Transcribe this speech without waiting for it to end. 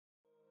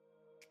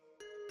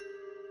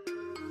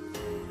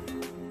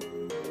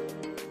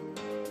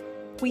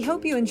We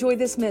hope you enjoy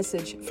this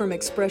message from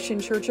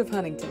Expression Church of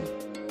Huntington.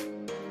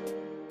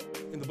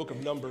 In the book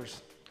of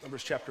Numbers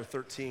chapter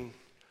 13,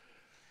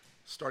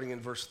 starting in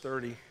verse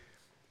 30, I'm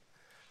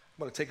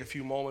going to take a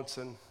few moments,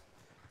 and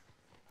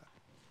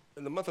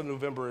in the month of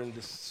November and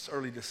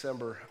early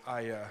December,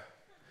 I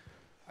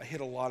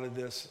hit a lot of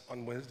this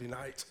on Wednesday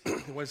nights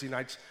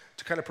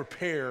to kind of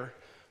prepare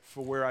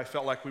for where I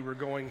felt like we were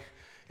going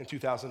in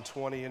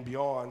 2020 and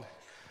beyond.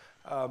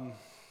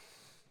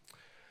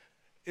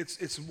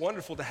 It's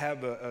wonderful to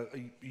have a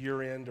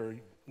year-end or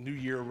New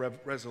Year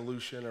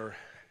resolution or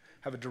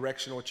have a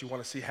direction of what you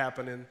want to see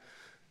happen in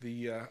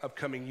the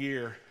upcoming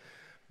year.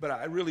 But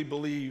I really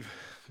believe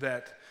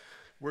that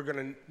we're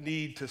going to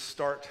need to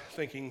start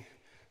thinking,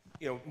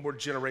 more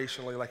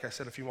generationally, like I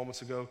said a few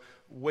moments ago,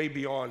 way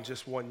beyond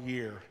just 1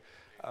 year.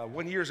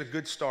 1 year is a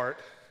good start,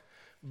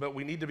 but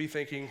we need to be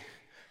thinking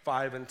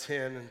 5 and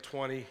 10 and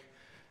 20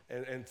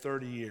 and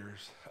 30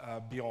 years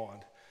beyond.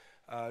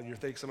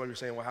 Some of you are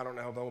saying, well, I don't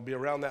know if I'm going to be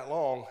around that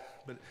long,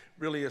 but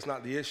really it's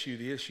not the issue.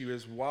 The issue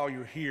is while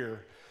you're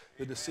here,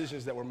 the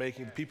decisions that we're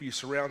making, the people you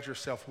surround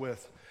yourself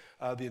with,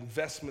 the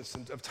investments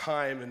of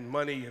time and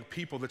money and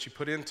people that you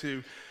put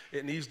into,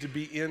 it needs to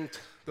be in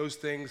those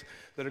things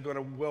that are going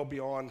to well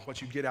beyond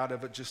what you get out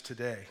of it just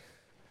today.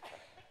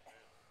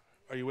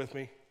 Are you with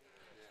me?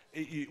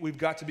 We've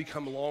got to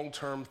become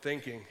long-term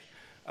thinking.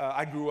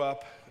 I grew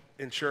up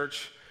in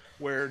church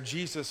where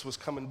Jesus was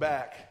coming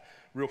back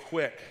real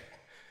quick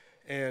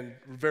and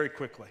very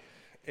quickly.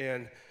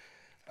 And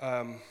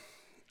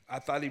I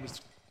thought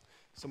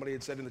somebody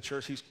had said in the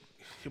church,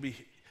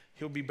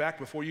 he'll be back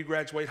before you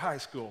graduate high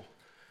school.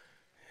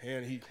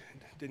 And he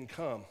didn't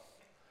come.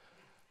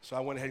 So I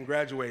went ahead and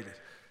graduated.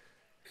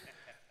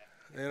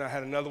 And I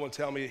had another one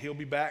tell me he'll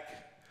be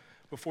back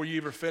before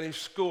you ever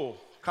finish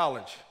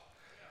college.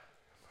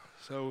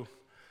 So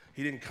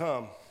he didn't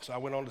come. So I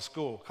went on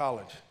to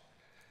college.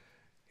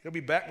 He'll be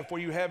back before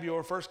you have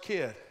your first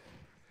kid.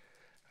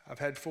 I've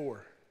had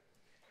 4.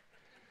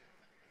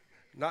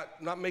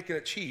 Not making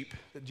it cheap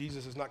that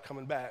Jesus is not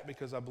coming back,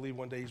 because I believe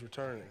one day he's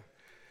returning.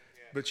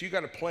 Yeah. But you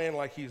got to plan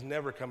like he's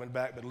never coming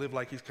back, but live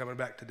like he's coming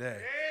back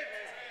today.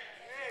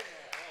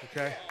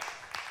 Okay?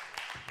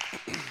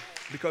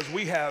 Because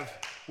we have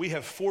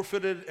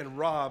forfeited and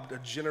robbed a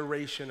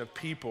generation of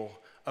people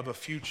of a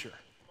future,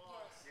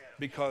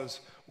 because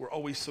we're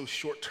always so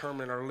short-term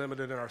and are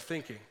limited in our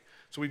thinking.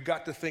 So we've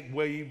got to think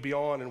way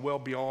beyond and well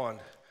beyond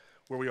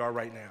where we are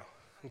right now.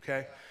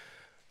 Okay?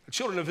 The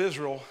children of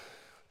Israel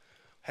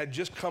had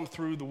just come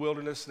through the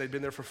wilderness. They'd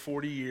been there for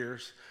 40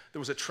 years. There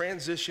was a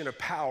transition of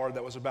power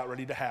that was about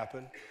ready to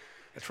happen,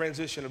 a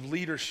transition of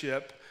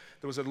leadership.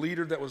 There was a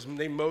leader that was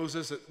named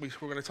Moses that we're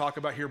going to talk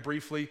about here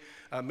briefly.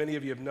 Many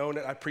of you have known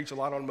it. I preach a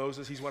lot on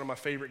Moses. He's one of my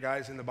favorite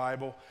guys in the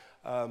Bible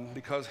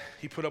because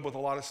he put up with a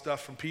lot of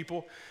stuff from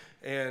people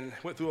and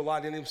went through a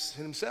lot in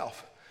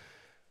himself.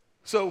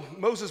 So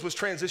Moses was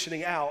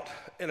transitioning out,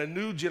 and a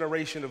new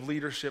generation of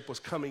leadership was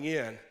coming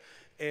in.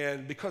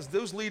 And because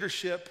those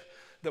leadership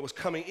that was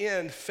coming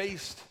in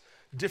faced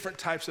different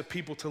types of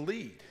people to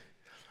lead.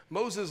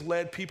 Moses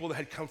led people that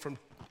had come from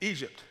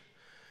Egypt.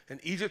 And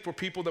Egypt were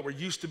people that were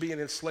used to being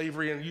in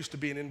slavery and used to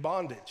being in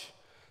bondage.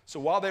 So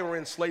while they were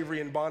in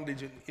slavery and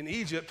bondage in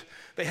Egypt,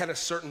 they had a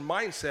certain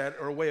mindset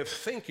or a way of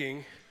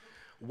thinking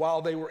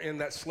while they were in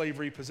that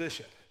slavery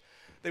position.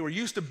 They were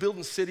used to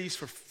building cities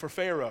for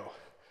Pharaoh.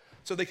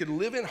 So they could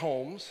live in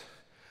homes,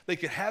 they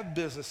could have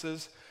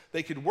businesses,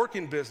 they could work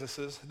in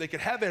businesses, they could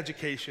have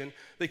education,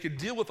 they could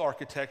deal with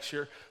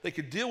architecture, they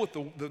could deal with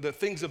the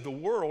things of the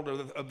world or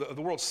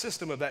the world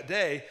system of that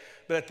day,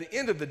 but at the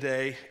end of the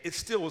day, it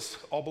still was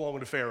all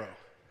belonging to Pharaoh.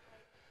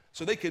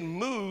 So they can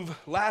move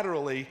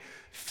laterally,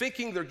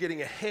 thinking they're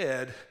getting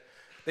ahead.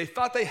 They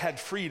thought they had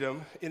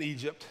freedom in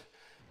Egypt,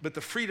 but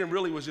the freedom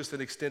really was just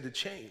an extended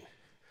chain.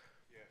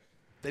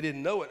 They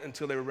didn't know it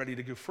until they were ready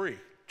to go free,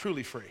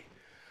 truly free.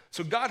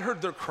 So God heard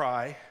their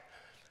cry,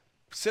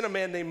 sent a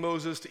man named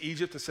Moses to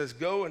Egypt and says,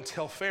 go and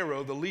tell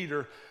Pharaoh, the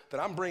leader,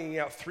 that I'm bringing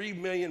out 3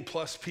 million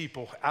plus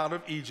people out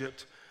of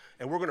Egypt,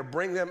 and we're going to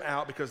bring them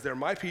out because they're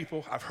my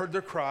people. I've heard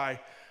their cry.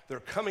 They're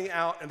coming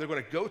out, and they're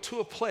going to go to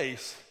a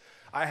place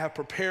I have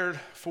prepared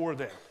for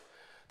them.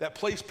 That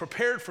place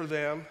prepared for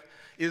them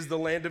is the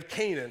land of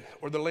Canaan,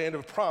 or the land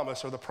of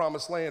promise, or the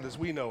promised land as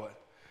we know it.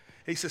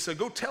 He says, so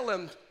go tell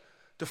them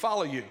to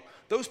follow you.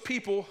 Those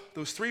people,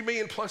 those 3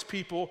 million plus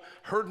people,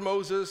 heard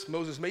Moses.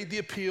 Moses made the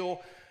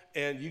appeal.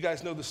 And you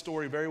guys know the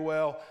story very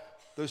well.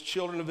 Those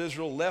children of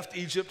Israel left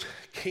Egypt,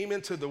 came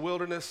into the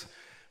wilderness.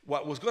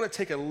 What was going to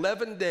take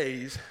 11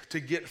 days to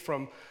get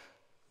from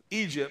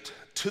Egypt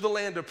to the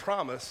land of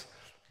promise,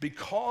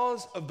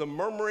 because of the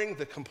murmuring,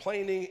 the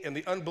complaining, and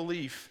the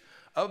unbelief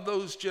of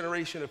those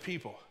generation of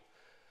people.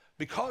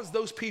 Because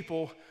those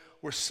people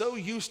were so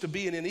used to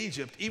being in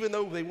Egypt, even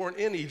though they weren't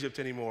in Egypt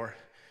anymore,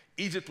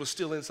 Egypt was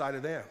still inside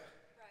of them.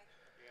 Right.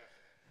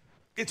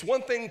 It's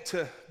one thing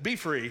to be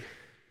free,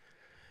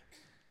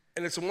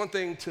 and it's one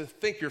thing to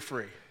think you're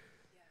free.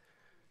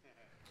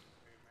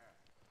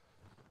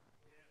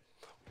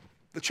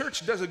 The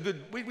church does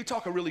we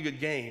talk a really good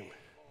game.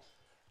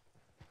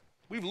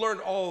 We've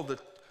learned all the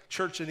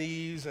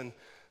churchanese and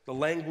the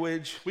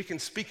language. We can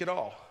speak it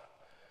all.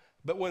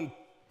 But when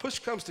push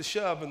comes to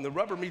shove and the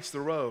rubber meets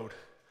the road,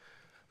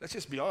 let's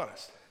just be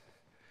honest.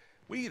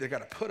 We either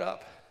got to put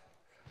up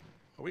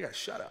or we got to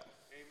shut up.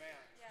 Amen.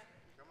 Yeah.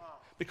 Come on.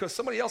 Because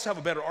somebody else have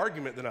a better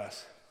argument than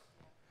us.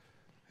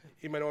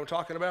 You may know what I'm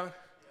talking about?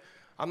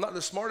 I'm not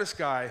the smartest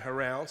guy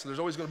around, so there's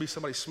always going to be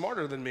somebody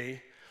smarter than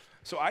me.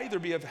 So I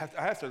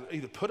have to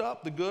either put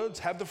up the goods,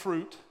 have the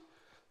fruit,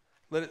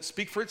 let it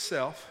speak for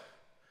itself,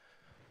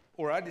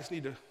 or I just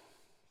need to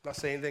not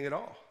say anything at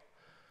all.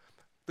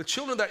 The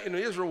children that in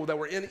Israel that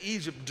were in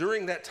Egypt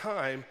during that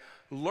time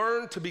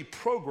learned to be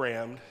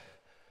programmed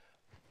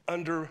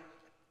under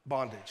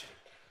bondage,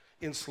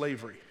 in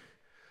slavery.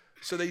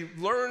 So they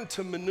learned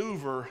to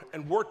maneuver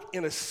and work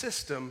in a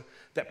system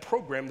that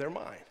programmed their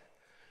mind.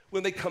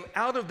 When they come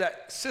out of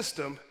that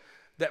system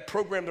that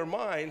programmed their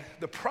mind,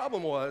 the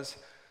problem was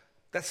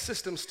that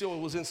system still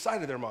was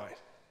inside of their mind.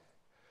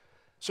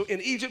 So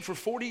in Egypt for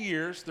 40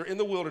 years, they're in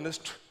the wilderness.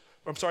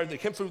 They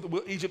came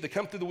through Egypt, they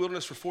come through the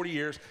wilderness for 40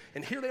 years,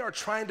 and here they are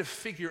trying to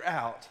figure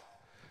out,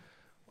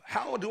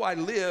 how do I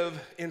live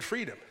in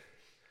freedom,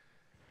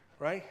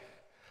 right?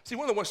 See,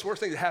 one of the worst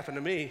things that happened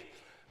to me,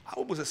 I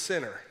was a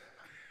sinner.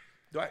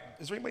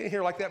 Is there anybody in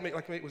here like that,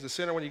 like me, was a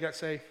sinner when you got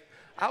saved?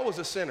 I was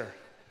a sinner.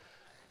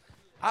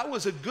 I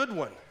was a good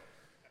one.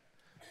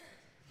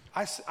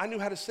 I knew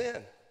how to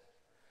sin.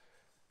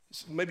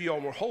 Maybe y'all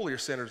were holier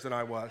sinners than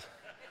I was,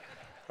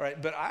 right?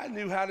 But I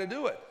knew how to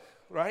do it,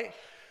 right?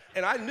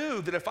 And I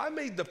knew that if I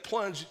made the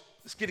plunge,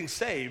 it's getting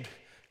saved,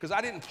 because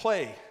I didn't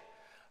play.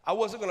 I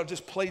wasn't going to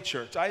just play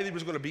church. I either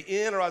was going to be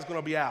in or I was going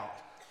to be out.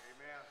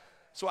 Amen.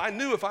 So I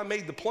knew if I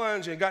made the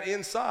plunge and got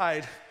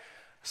inside,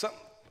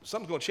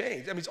 something's going to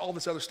change. That means all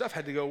this other stuff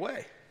had to go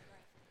away,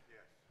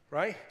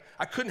 right?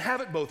 I couldn't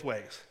have it both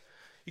ways.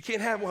 You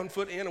can't have 1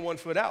 foot in and 1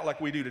 foot out like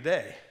we do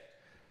today.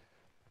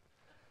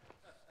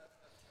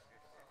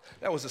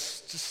 That was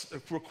just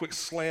a real quick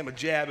slam, a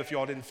jab, if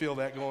y'all didn't feel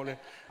that going in.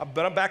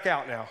 But I'm back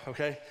out now,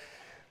 okay?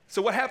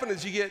 So what happened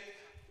is you get,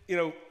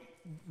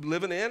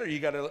 living in or you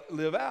got to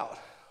live out.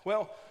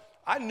 Well,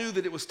 I knew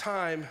that it was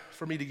time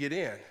for me to get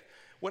in.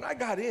 When I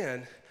got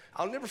in,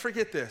 I'll never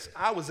forget this.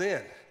 I was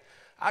in.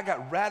 I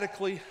got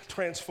radically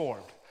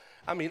transformed.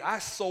 I mean, I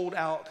sold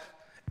out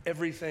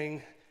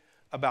everything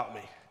about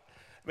me.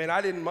 Man,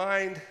 I didn't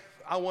mind.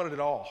 I wanted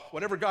it all.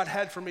 Whatever God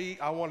had for me,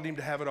 I wanted him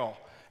to have it all.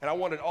 And I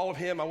wanted all of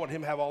him. I wanted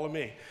him to have all of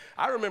me.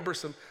 I remember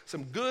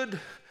some good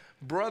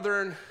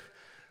brethren,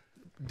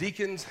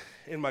 deacons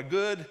in my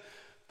good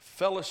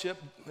fellowship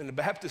in the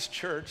Baptist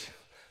church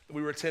that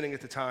we were attending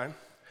at the time.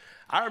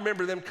 I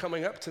remember them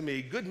coming up to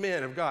me, good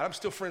men of God. I'm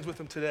still friends with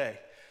them today.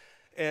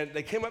 And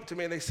they came up to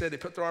me and they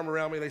put their arm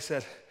around me and they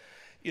said,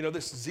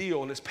 this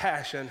zeal and this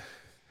passion,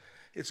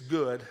 it's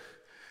good.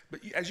 But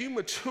as you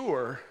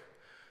mature,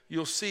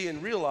 you'll see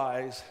and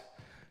realize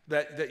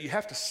that you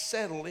have to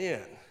settle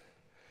in.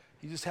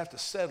 You just have to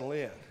settle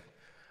in.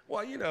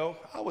 Well,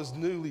 I was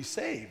newly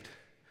saved.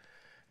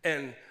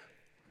 And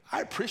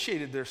I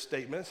appreciated their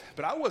statements,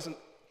 but I wasn't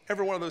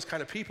ever one of those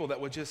kind of people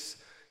that would just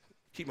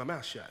keep my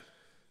mouth shut.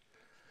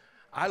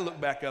 I looked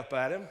back up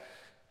at him.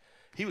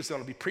 He was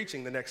going to be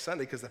preaching the next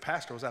Sunday because the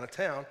pastor was out of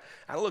town.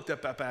 I looked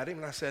up at him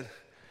and I said,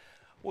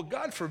 well,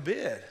 God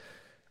forbid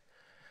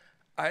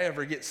I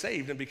ever get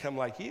saved and become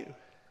like you.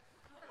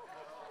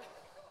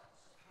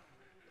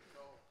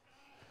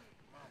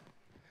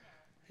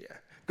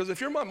 Because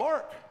if you're my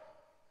mark,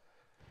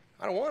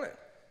 I don't want it.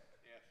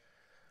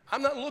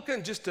 I'm not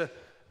looking just to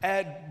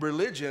add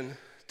religion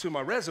to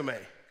my resume.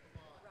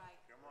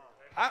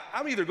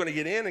 I'm either going to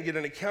get in and get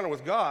an encounter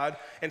with God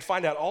and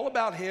find out all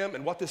about him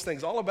and what this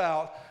thing's all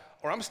about,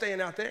 or I'm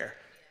staying out there.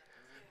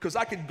 Because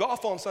I could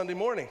golf on Sunday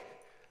morning.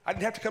 I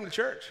didn't have to come to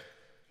church.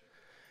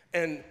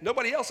 And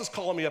nobody else is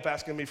calling me up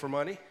asking me for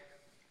money.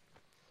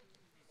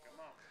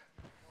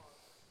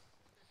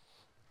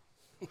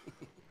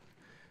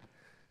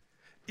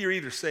 You're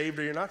either saved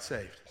or you're not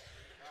saved.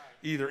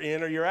 Either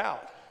in or you're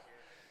out.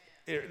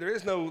 There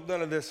is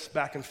none of this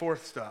back and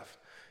forth stuff.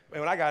 And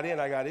when I got in,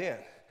 I got in.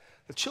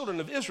 The children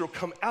of Israel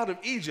come out of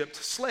Egypt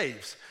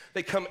slaves.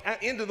 They come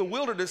into the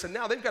wilderness, and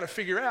now they've got to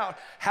figure out,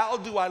 how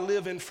do I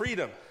live in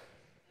freedom?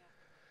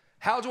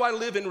 How do I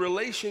live in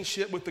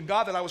relationship with the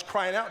God that I was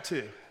crying out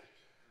to?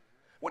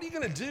 What are you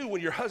going to do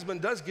when your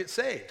husband does get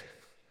saved?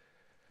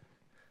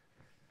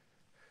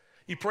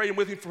 You pray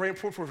with him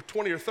for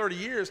 20 or 30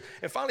 years,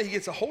 and finally he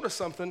gets a hold of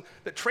something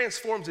that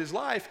transforms his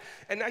life,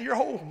 and now your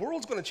whole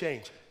world's going to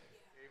change.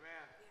 Amen.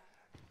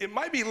 It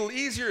might be a little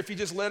easier if you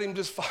just let him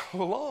just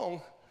follow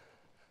along,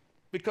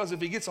 because if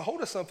he gets a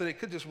hold of something, it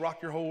could just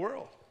rock your whole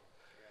world.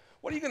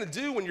 What are you going to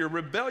do when your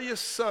rebellious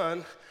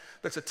son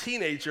that's a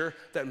teenager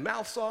that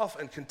mouths off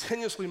and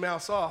continuously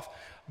mouths off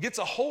gets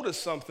a hold of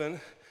something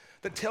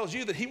that tells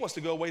you that he wants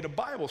to go away to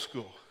Bible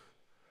school,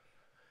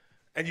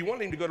 and you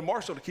want him to go to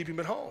Marshall to keep him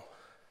at home?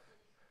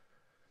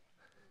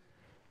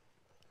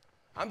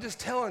 I'm just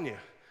telling you,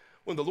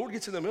 when the Lord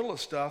gets in the middle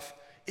of stuff,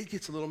 it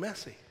gets a little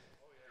messy.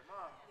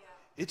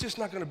 It's just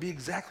not going to be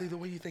exactly the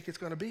way you think it's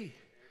going to be.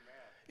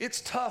 It's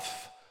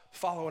tough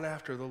following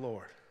after the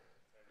Lord.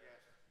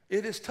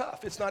 It is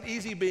tough. It's not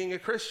easy being a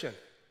Christian,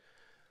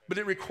 but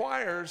it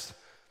requires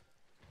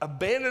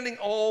abandoning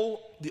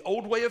all the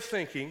old way of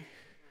thinking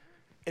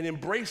and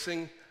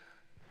embracing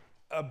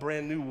a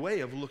brand new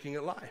way of looking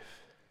at life.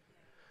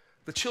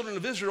 The children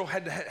of Israel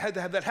had to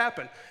have that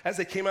happen. As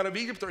they came out of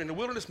Egypt, they're in the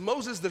wilderness.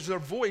 Moses, there's a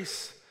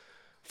voice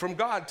from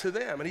God to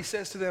them, and he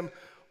says to them,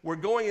 we're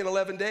going in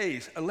 11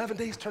 days. 11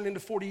 days turned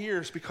into 40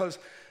 years because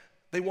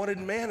they wanted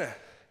manna.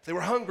 They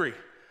were hungry.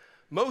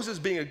 Moses,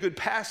 being a good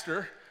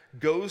pastor,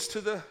 goes to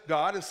the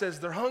God and says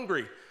they're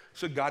hungry.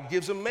 So God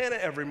gives them manna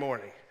every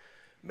morning.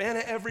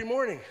 Manna every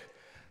morning.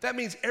 That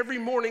means every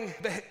morning,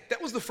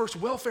 that was the first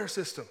welfare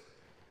system.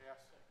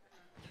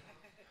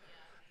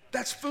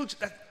 That's food.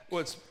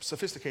 Well, it's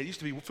sophisticated. It used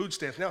to be food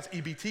stamps. Now it's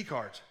EBT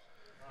cards.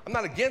 I'm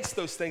not against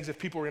those things if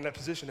people are in that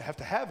position to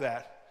have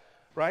that,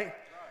 right?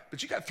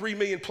 But you got 3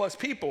 million plus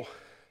people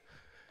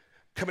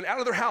coming out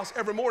of their house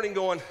every morning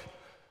going,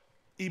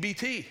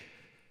 EBT,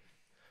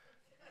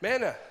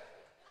 manna.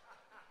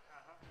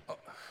 Oh.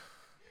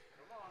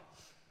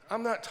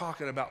 I'm not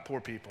talking about poor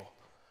people.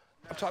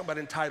 I'm talking about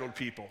entitled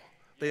people.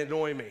 They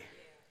annoy me.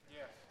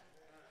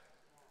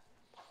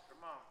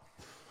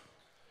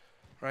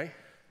 Right?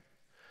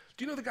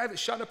 Do you know the guy that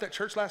shot up that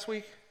church last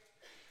week?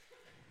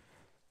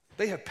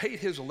 They have paid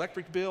his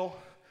electric bill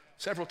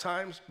several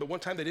times, but one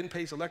time they didn't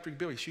pay his electric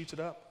bill, he shoots it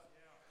up.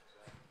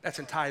 That's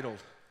entitled.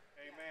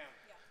 Amen.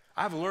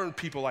 I've learned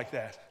people like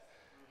that.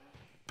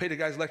 Paid a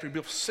guy's electric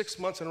bill 6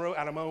 months in a row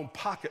out of my own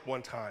pocket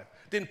one time.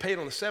 Didn't pay it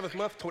on the 7th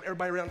month, told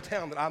everybody around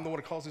town that I'm the one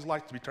who caused his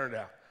light to be turned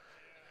out.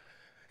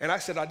 And I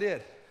said I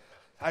did.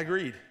 I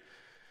agreed.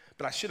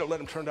 But I should have let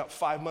him turn out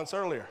 5 months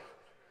earlier.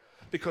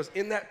 Because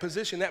in that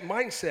position, that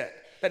mindset,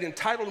 that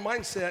entitled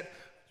mindset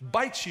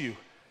bites you.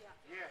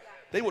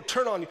 They will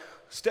turn on you.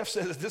 Steph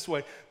says it this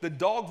way, the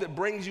dog that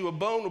brings you a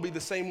bone will be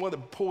the same one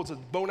that pulls a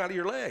bone out of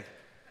your leg.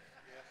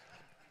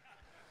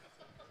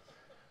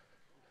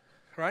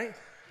 Right?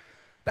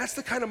 That's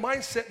the kind of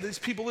mindset these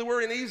people that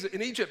were in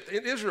Egypt,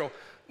 in Israel.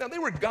 Now, they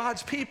were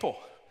God's people.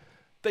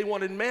 They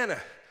wanted manna.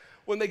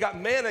 When they got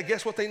manna,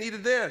 guess what they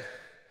needed then?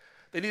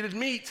 They needed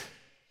meat.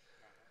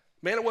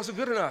 Manna wasn't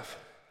good enough.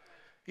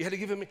 You had to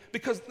give them meat.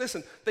 Because,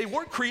 listen, they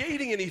weren't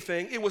creating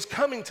anything. It was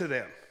coming to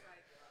them.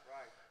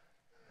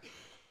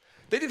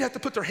 They didn't have to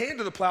put their hand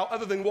to the plow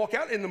other than walk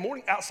out in the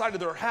morning outside of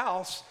their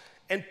house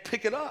and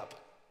pick it up.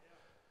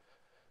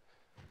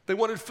 They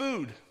wanted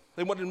food.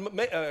 They wanted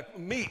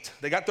meat.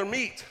 They got their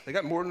meat. They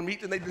got more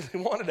meat than they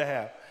wanted to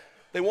have.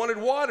 They wanted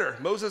water.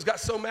 Moses got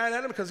so mad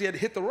at him because he had to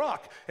hit the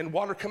rock and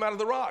water come out of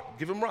the rock.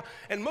 Give him rock.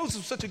 And Moses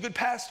was such a good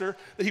pastor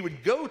that he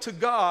would go to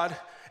God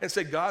and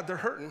say, God, they're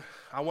hurting.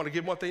 I want to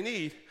give them what they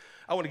need.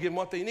 I want to give them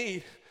what they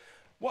need.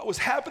 What was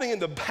happening in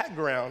the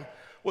background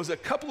was a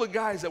couple of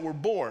guys that were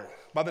born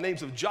by the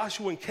names of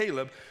Joshua and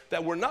Caleb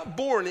that were not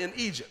born in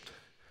Egypt.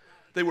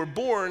 They were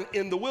born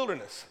in the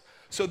wilderness.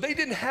 So they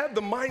didn't have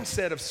the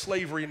mindset of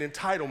slavery and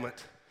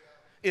entitlement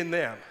in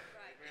them.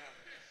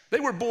 They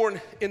were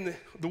born in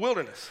the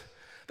wilderness.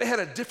 They had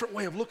a different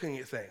way of looking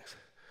at things.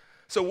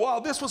 So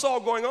while this was all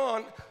going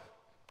on,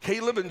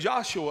 Caleb and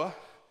Joshua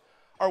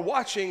are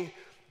watching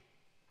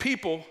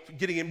people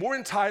getting more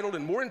entitled,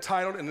 and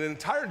an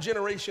entire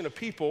generation of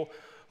people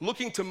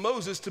looking to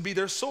Moses to be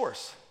their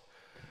source.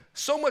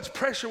 So much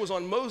pressure was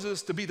on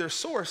Moses to be their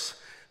source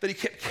that he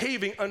kept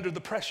caving under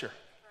the pressure.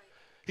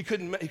 He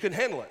couldn't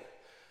handle it.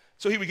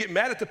 So he would get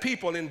mad at the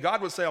people, and then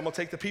God would say, I'm going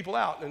to take the people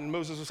out. And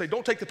Moses would say,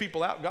 don't take the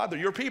people out, God, they're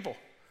your people.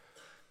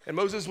 And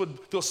Moses would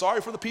feel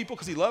sorry for the people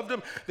because he loved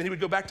them. Then he would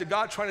go back to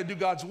God trying to do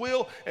God's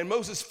will. And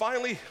Moses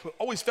finally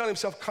always found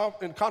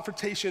himself in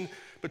confrontation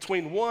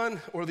between one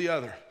or the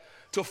other.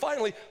 Till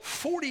finally,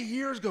 40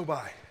 years go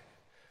by.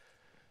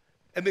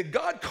 And then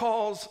God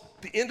calls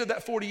the end of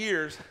that 40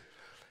 years,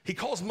 he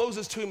calls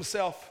Moses to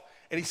himself,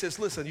 and he says,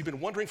 listen, you've been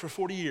wandering for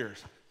 40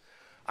 years.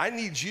 I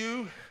need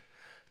you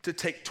to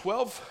take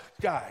 12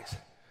 guys.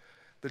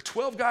 The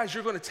 12 guys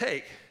you're going to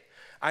take,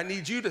 I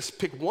need you to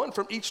pick one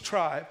from each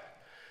tribe.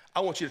 I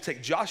want you to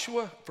take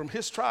Joshua from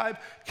his tribe,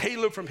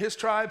 Caleb from his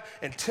tribe,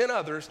 and 10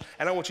 others,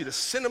 and I want you to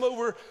send them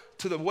over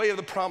to the way of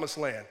the promised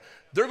land.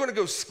 They're going to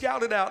go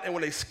scout it out, and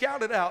when they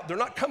scout it out, they're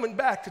not coming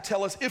back to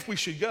tell us if we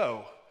should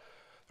go.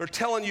 They're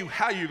telling you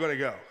how you're going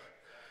to go.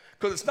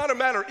 Because it's not a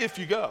matter if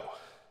you go.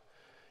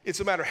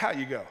 It's a matter how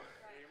you go. Amen.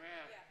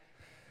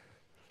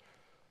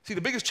 See,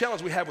 the biggest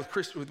challenge we have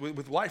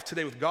with life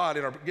today with God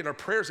and getting our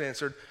prayers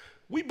answered,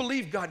 we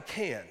believe God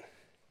can.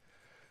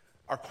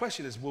 Our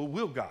question is,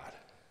 will God?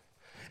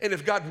 And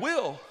if God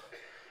will,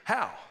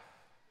 how?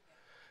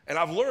 And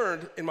I've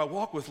learned in my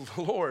walk with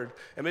the Lord,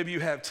 and maybe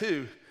you have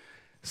too,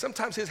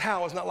 sometimes his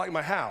how is not like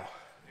my how.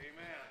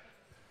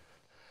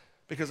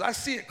 Because I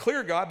see it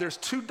clear, God, there's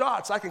 2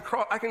 dots. I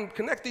can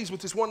connect these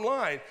with this one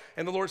line.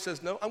 And the Lord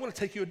says, no, I'm going to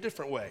take you a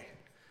different way.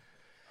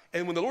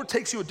 And when the Lord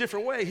takes you a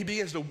different way, he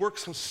begins to work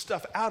some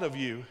stuff out of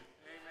you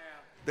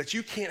that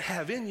you can't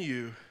have in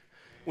you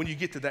when you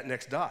get to that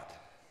next dot.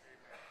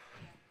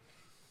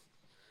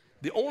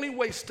 The only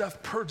way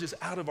stuff purges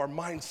out of our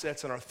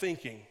mindsets and our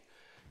thinking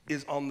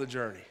is on the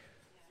journey.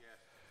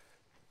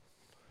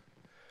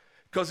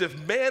 Because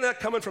if manna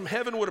coming from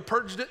heaven would have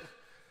purged it,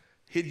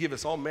 he'd give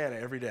us all manna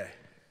every day.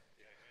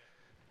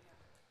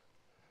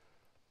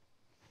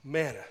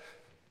 Manna,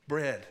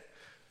 bread,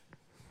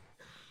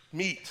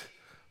 meat,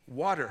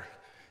 water.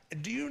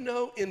 And do you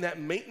know in that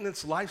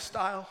maintenance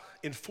lifestyle,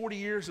 in 40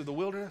 years of the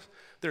wilderness,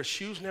 their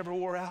shoes never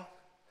wore out?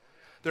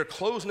 Their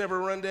clothes never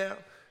run down?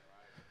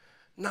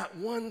 Not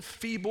one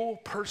feeble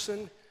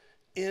person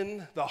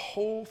in the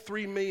whole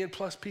 3 million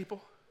plus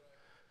people?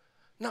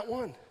 Not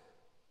one.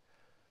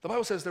 The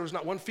Bible says there was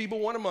not one feeble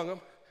one among them.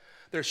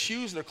 Their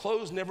shoes, their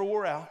clothes never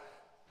wore out.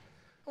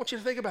 I want you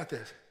to think about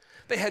this.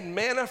 They had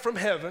manna from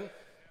heaven.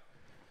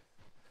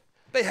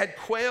 They had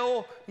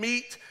quail,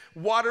 meat,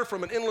 water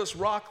from an endless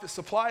rock that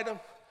supplied them.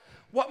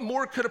 What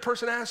more could a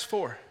person ask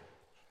for?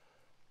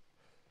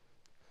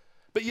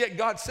 But yet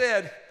God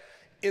said,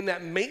 in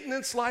that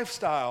maintenance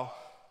lifestyle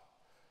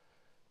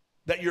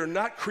that you're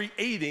not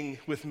creating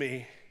with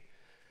me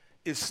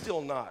is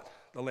still not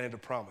the land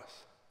of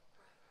promise.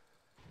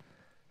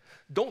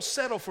 Don't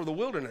settle for the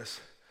wilderness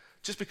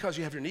just because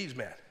you have your needs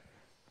met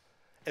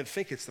and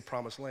think it's the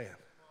promised land.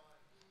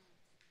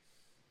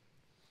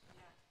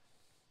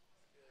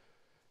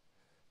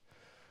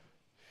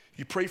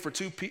 You pray for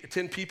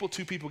 10 people,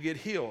 2 people get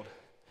healed,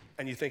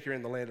 and you think you're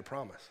in the land of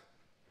promise.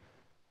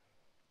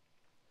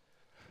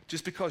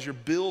 Just because your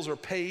bills are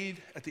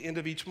paid at the end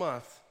of each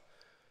month,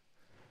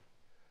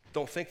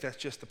 don't think that's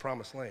just the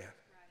promised land.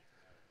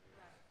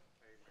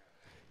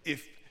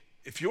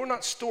 If you're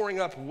not storing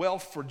up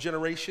wealth for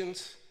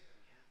generations,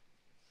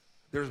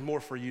 there's more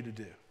for you to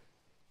do.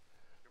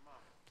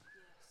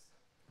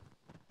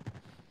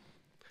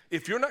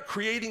 If you're not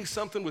creating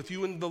something with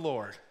you and the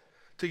Lord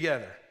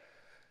together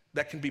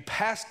that can be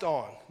passed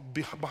on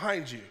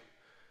behind you,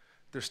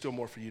 there's still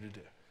more for you to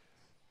do.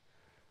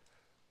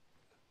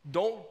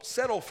 Don't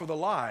settle for the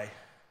lie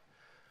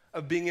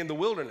of being in the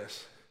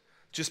wilderness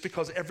just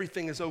because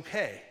everything is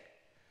okay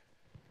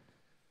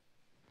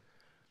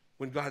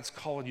when God's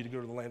calling you to go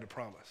to the land of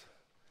promise.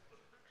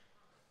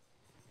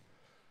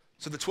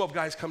 So the 12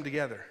 guys come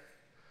together.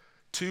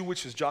 2,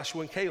 which is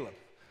Joshua and Caleb.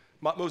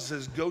 Moses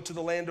says, go to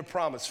the land of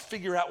promise.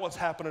 Figure out what's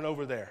happening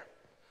over there.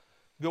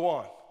 Go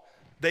on.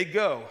 They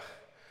go.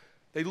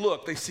 They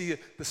look. They see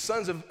the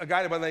sons of a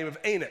guy by the name of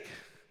Anak.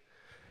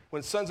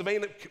 When sons of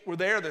Anak were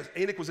there,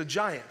 Anak was a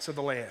giant of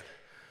the land.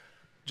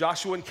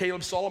 Joshua and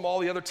Caleb saw them. All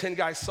the other 10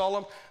 guys saw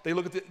them. They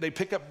look at they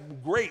pick up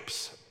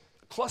grapes,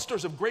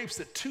 clusters of grapes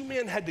that 2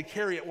 men had to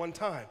carry at one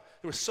time.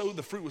 The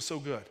fruit was so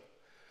good.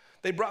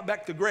 They brought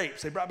back the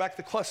grapes. They brought back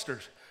the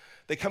clusters.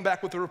 They come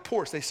back with the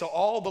reports. They saw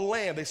all the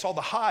land. They saw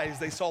the highs.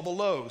 They saw the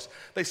lows.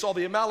 They saw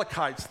the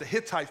Amalekites, the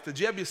Hittites, the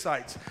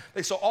Jebusites.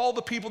 They saw all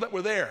the people that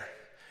were there.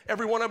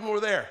 Every one of them were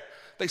there.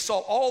 They saw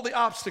all the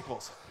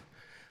obstacles.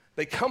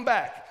 They come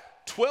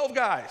back, 12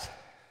 guys,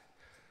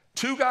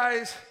 2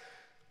 guys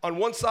on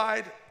one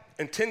side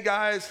and 10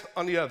 guys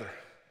on the other.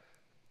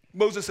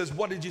 Moses says,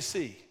 what did you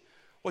see?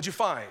 What'd you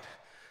find?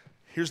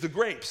 Here's the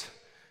grapes.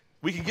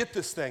 We can get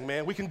this thing,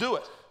 man. We can do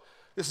it.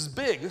 This is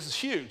big. This is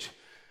huge.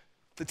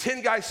 The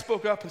 10 guys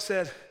spoke up and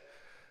said,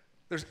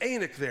 there's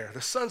Anak there,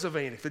 the sons of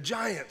Anak, the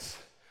giants,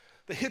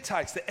 the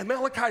Hittites, the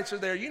Amalekites are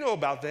there. You know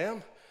about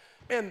them.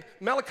 Man,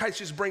 Amalekites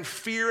just bring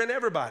fear in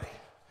everybody.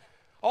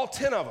 All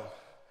 10 of them.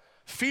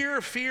 Fear,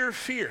 fear,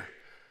 fear.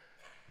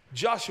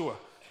 Joshua,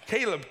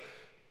 Caleb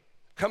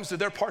comes to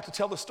their part to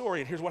tell the story,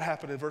 and here's what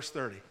happened in verse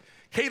 30.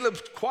 Caleb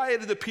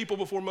quieted the people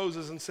before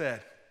Moses and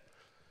said,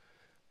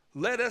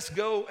 let us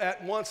go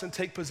at once and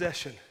take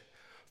possession,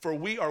 for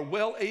we are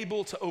well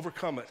able to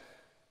overcome it.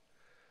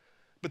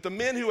 But the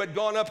men who had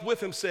gone up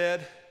with him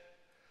said,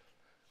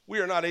 we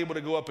are not able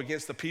to go up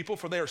against the people,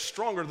 for they are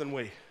stronger than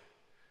we.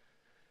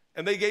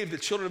 And they gave the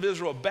children of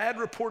Israel a bad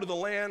report of the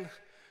land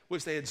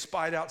which they had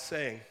spied out,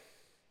 saying,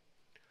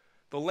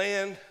 the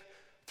land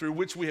through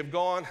which we have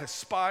gone has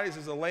spies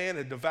as a land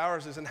and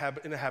devours its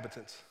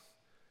inhabitants.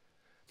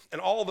 And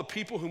all the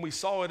people whom we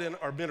saw it in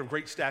are men of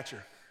great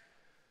stature.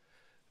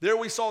 There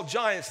we saw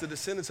giants, the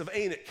descendants of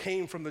Anak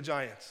came from the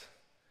giants.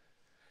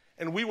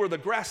 And we were the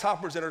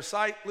grasshoppers in our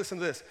sight. Listen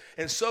to this.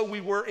 And so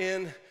we were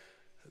in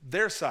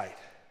their sight.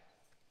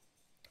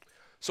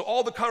 So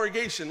all the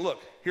congregation,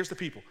 look, here's the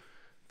people.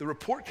 The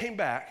report came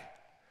back.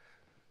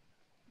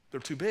 They're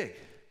too big.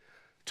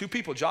 2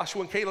 people,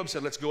 Joshua and Caleb,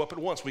 said, let's go up at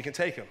once. We can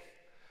take them.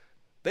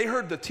 They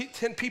heard the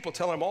 10 people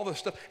telling them all this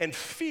stuff, and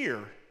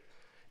fear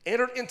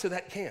entered into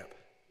that camp.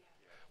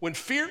 When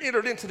fear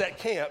entered into that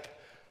camp,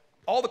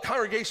 all the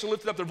congregation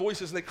lifted up their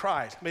voices and they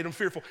cried, made them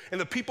fearful.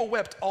 And the people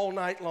wept all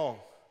night long.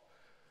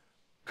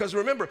 Because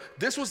remember,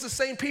 this was the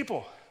same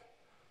people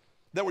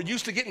that were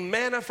used to getting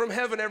manna from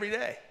heaven every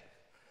day.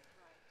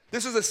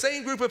 This is the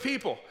same group of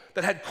people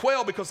that had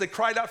quail because they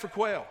cried out for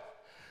quail.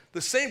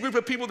 The same group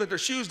of people that their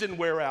shoes didn't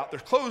wear out, their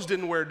clothes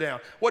didn't wear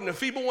down, wasn't a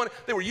feeble one.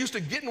 They were used to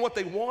getting what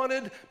they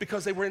wanted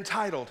because they were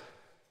entitled.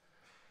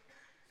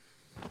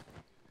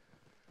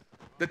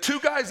 The 2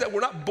 guys that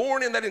were not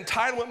born in that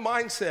entitlement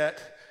mindset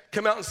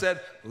come out and said,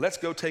 let's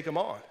go take them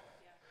on.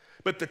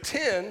 But the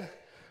 10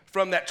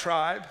 from that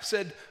tribe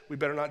said, we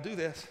better not do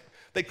this.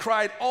 They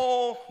cried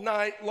all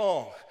night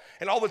long.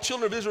 And all the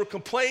children of Israel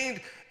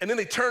complained, and then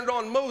they turned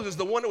on Moses,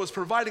 the one that was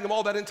providing them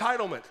all that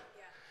entitlement.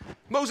 Yeah.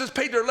 Moses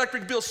paid their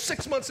electric bill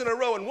 6 months in a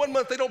row, and 1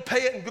 month they don't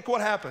pay it, and look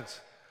what happens.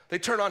 They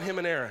turn on him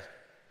and Aaron.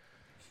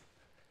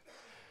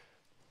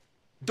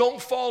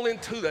 Don't fall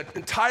into that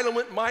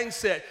entitlement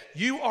mindset.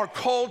 You are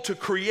called to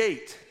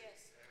create.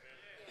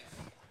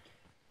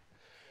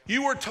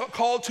 You are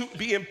called to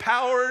be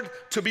empowered,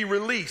 to be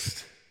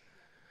released.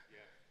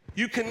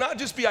 You cannot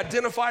just be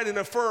identified and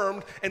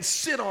affirmed and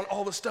sit on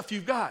all the stuff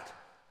you've got.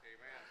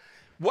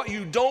 What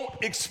you don't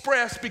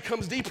express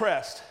becomes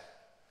depressed.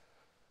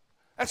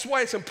 That's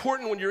why it's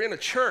important when you're in a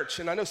church,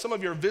 and I know some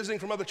of you are visiting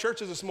from other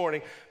churches this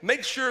morning,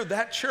 make sure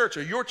that church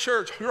or your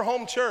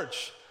home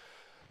church,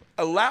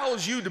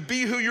 allows you to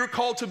be who you're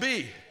called to be.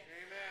 Amen.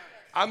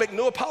 I make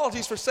no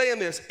apologies for saying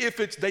this. If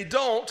they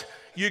don't,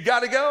 you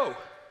got to go. Yes.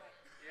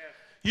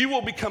 You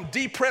will become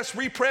depressed,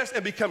 repressed,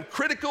 and become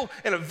critical,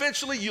 and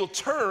eventually you'll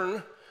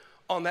turn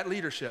on that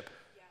leadership.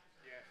 Yeah.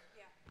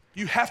 Yeah.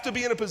 You have to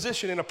be in a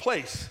position, in a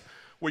place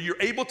where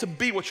you're able to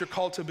be what you're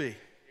called to be.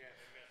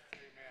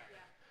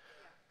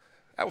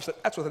 Yes.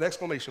 That's with an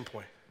exclamation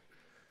point.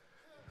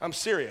 I'm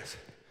serious.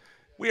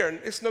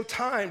 It's no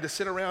time to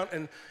sit around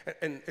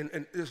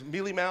and just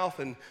mealy mouth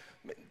and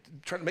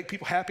try to make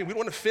people happy. We don't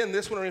want to offend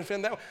this, we don't want to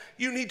offend that.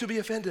 You need to be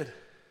offended. Amen.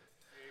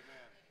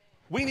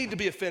 We need to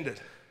be offended.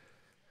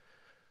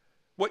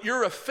 What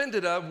you're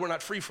offended of, we're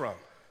not free from. Amen.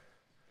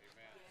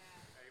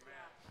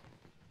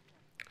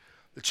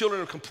 The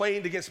children have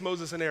complained against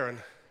Moses and Aaron.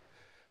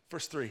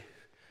 Verse 3.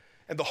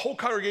 And the whole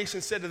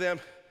congregation said to them,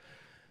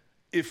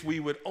 if we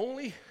would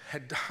only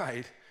had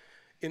died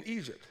in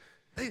Egypt.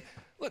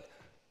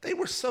 They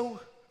were so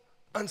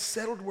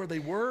unsettled where they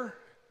were.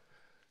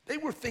 They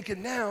were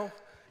thinking now,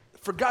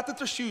 forgot that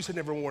their shoes had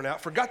never worn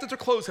out, forgot that their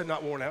clothes had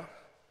not worn out,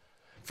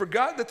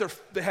 forgot that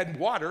they had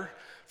water,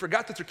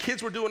 forgot that their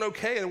kids were doing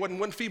okay and wasn't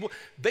one feeble.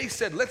 They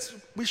said,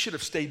 we should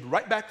have stayed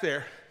right back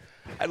there.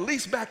 At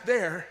least back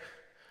there,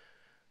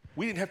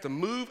 we didn't have to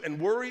move and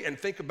worry and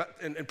think about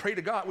and pray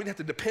to God. We didn't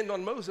have to depend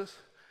on Moses.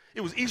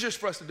 It was easier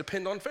for us to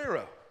depend on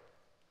Pharaoh.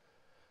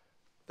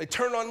 They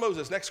turned on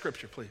Moses. Next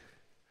scripture, please.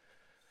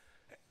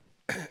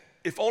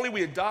 If only we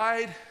had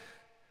died,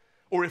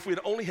 or if we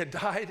only had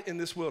died in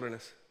this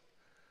wilderness.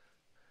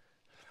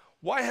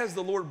 Why has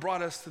the Lord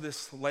brought us to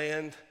this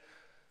land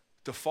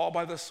to fall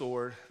by the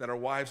sword, that our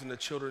wives and the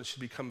children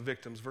should become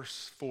victims?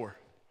 Verse 4.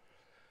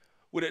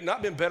 Would it not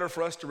have been better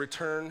for us to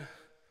return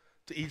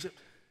to Egypt?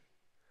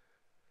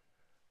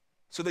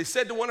 So they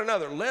said to one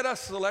another, let us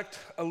select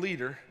a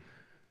leader.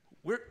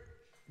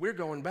 We're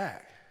going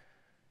back.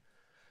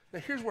 Now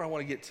here's where I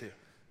want to get to.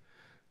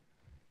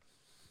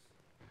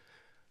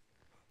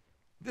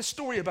 This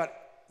story about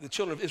the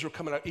children of Israel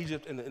coming out of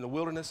Egypt in the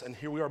wilderness, and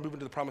here we are moving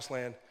to the promised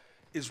land,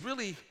 is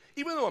really,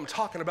 even though I'm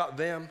talking about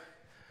them,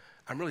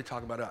 I'm really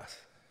talking about us.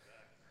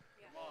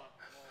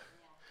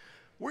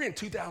 We're in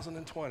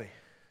 2020.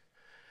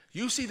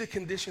 You see the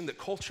condition that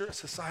culture,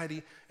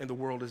 society, and the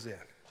world is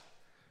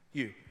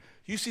in.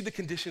 You see the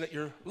condition that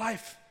your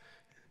life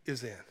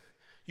is in.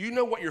 You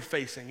know what you're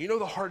facing. You know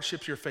the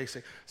hardships you're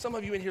facing. Some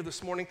of you in here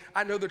this morning,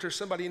 I know that there's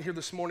somebody in here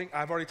this morning.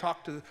 I've already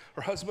talked to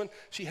her husband.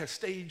 She has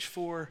stage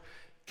 4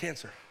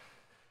 cancer.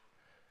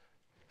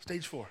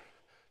 Stage 4.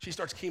 She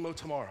starts chemo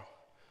tomorrow.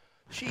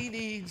 She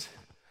needs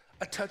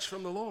a touch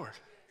from the Lord.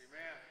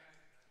 Amen.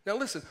 Now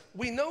listen,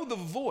 we know the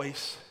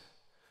voice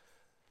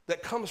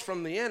that comes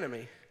from the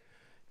enemy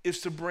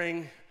is to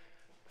bring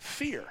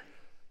fear.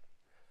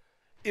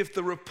 If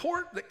the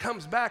report that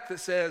comes back that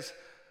says,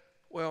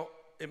 well,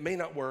 it may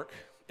not work,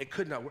 it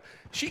could not work,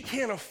 she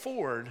can't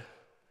afford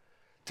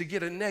to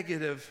get a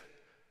negative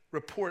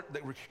report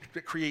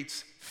that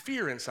creates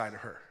fear inside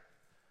of her.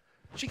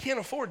 She can't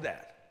afford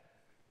that.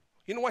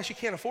 You know why she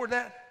can't afford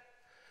that?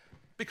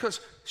 Because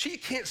she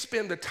can't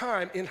spend the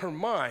time in her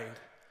mind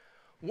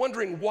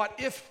wondering what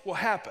if will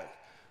happen.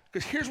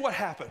 Because here's what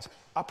happens,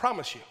 I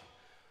promise you.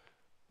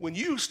 When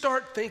you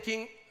start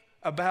thinking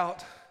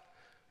about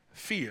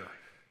fear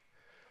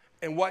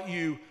and what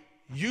you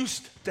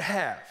used to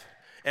have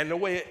and the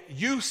way it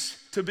used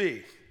to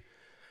be,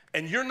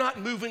 and you're not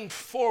moving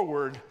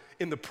forward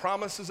in the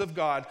promises of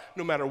God,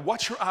 no matter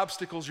what your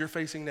obstacles you're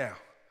facing now,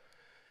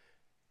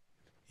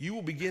 you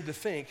will begin to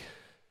think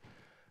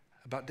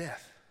about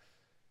death.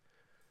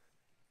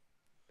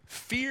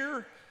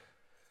 Fear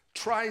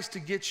tries to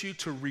get you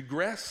to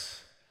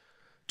regress,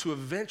 to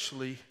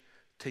eventually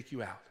take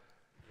you out.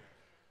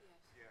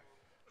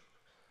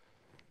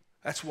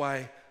 That's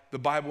why the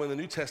Bible in the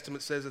New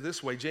Testament says it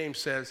this way. James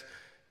says,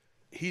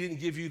 he didn't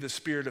give you the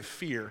spirit of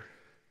fear.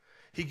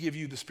 He gave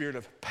you the spirit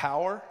of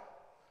power,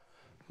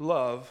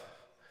 love,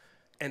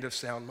 and of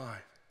sound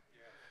mind.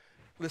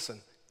 Listen,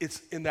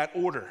 it's in that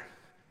order.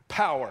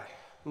 Power,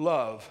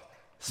 love,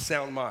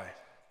 sound mind.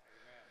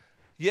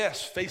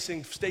 Yes,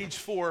 facing stage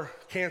 4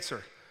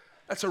 cancer.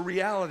 That's a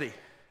reality.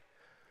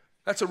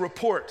 That's a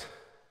report.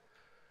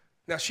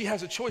 Now she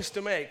has a choice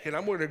to make, and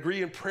I'm going to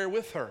agree in prayer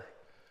with her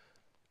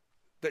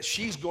that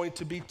she's going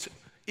to be,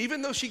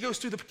 Even though she goes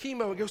through the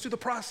chemo and goes through the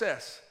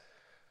process,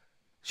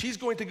 she's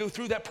going to go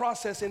through that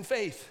process in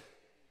faith,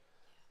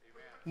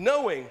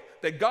 knowing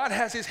that God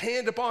has his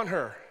hand upon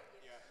her.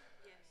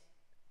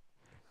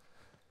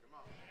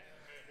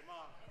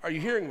 Are you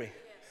hearing me?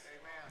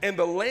 And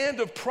the land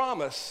of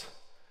promise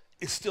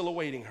is still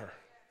awaiting her.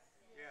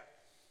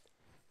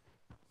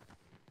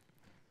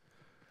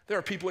 There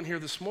are people in here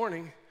this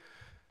morning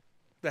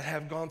that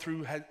have gone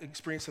through, had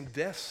experienced some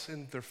deaths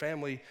in their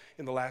family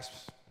in the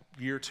last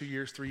year, 2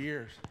 years, 3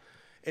 years.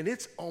 And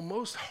it's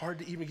almost hard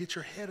to even get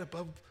your head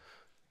above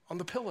on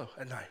the pillow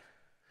at night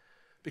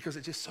because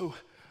it's just so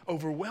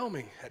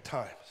overwhelming at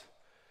times.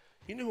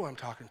 You know who I'm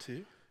talking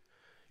to.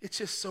 It's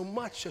just so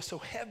much, just so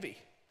heavy.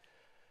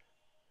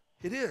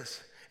 It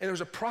is. And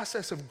there's a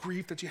process of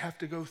grief that you have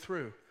to go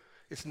through.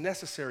 It's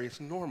necessary, it's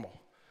normal.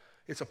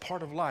 It's a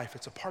part of life,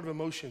 it's a part of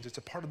emotions, it's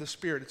a part of the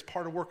spirit, it's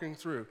part of working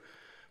through.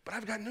 But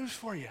I've got news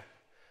for you.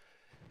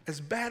 As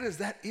bad as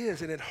that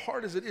is, and as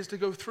hard as it is to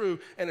go through,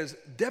 and as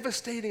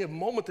devastating a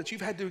moment that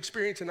you've had to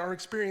experience and are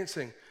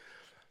experiencing,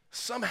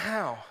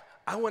 somehow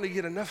I want to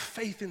get enough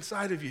faith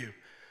inside of you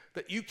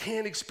that you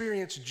can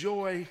experience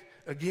joy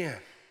again.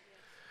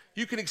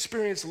 You can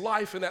experience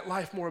life and that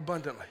life more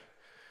abundantly.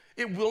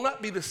 It will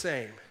not be the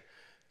same.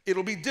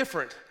 It'll be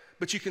different,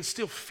 but you can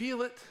still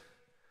feel it.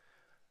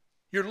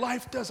 Your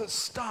life doesn't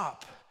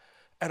stop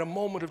at a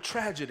moment of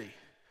tragedy.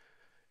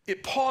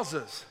 It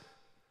pauses.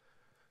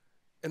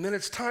 And then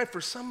it's time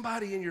for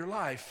somebody in your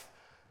life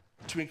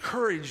to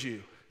encourage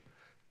you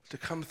to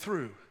come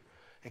through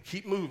and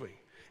keep moving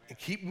and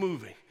keep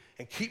moving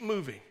and keep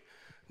moving.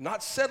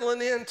 Not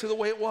settling into the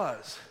way it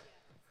was.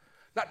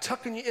 Not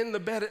tucking you in the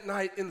bed at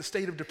night in the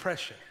state of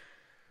depression.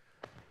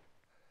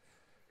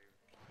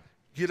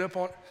 Get up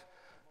on,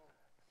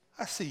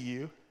 I see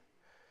you.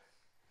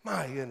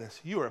 My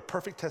goodness, you are a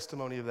perfect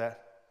testimony of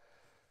that.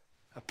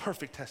 A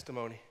perfect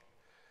testimony.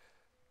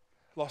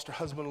 Lost her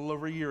husband a little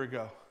over a year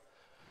ago.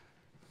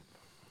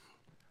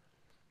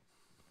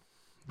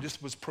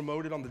 Just was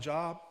promoted on the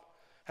job,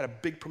 had a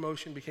big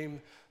promotion,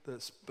 became the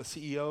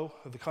CEO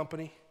of the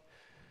company,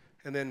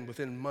 and then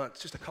within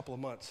months, just a couple of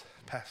months,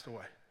 passed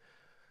away.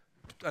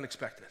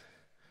 Unexpected.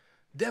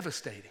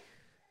 Devastating.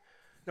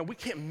 Now, we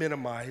can't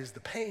minimize the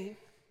pain. Amen.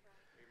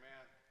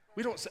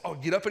 We don't say, oh,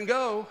 get up and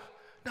go.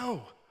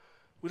 No.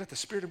 We let the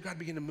Spirit of God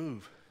begin to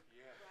move.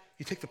 Yeah.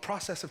 You take the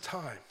process of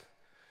time,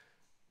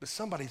 but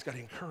somebody's got to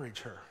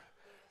encourage her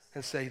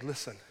and say,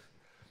 listen,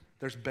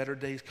 there's better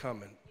days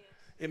coming.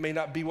 It may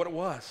not be what it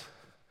was,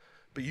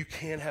 but you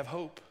can have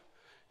hope.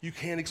 You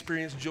can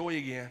experience joy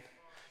again.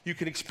 You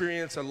can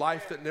experience a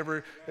life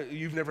that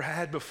you've never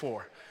had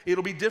before.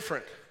 It'll be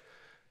different,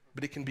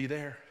 but it can be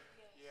there.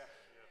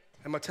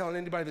 Am I telling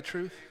anybody the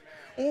truth?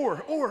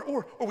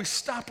 Or we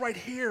stop right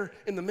here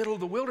in the middle of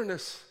the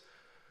wilderness,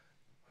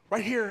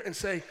 right here, and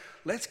say,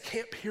 let's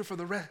camp here for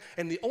the rest.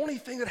 And the only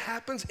thing that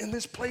happens in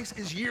this place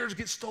is years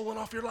get stolen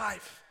off your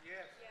life.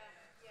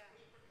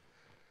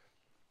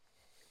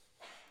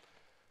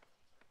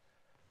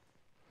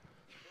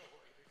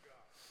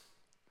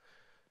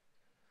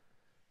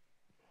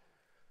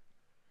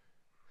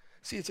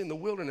 See, it's in the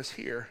wilderness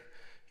here.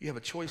 You have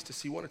a choice to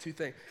see one or two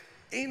things.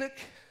 Enoch,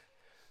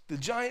 the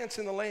giants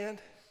in the land,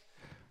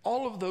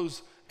 all of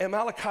those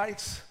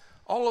Amalekites,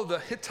 all of the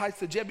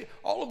Hittites, the Jebusites,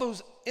 all of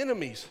those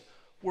enemies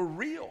were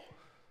real.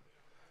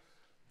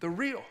 They're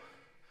real.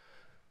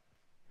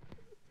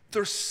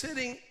 They're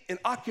sitting and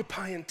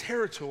occupying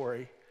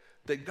territory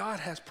that God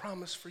has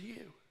promised for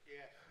you.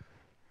 Yeah.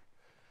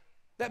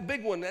 That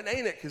big one, that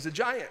Enoch, is a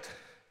giant.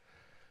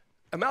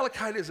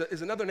 Amalekite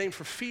is another name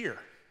for fear.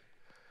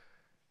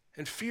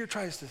 And fear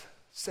tries to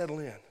settle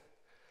in.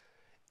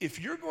 If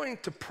you're going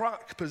to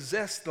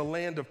possess the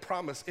land of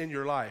promise in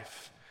your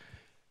life,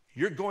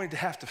 you're going to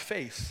have to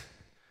face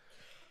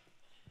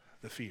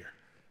the fear.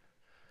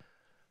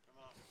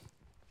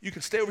 You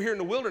can stay over here in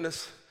the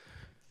wilderness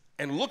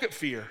and look at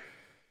fear,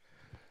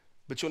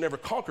 but you'll never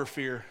conquer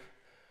fear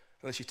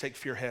unless you take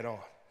fear head on.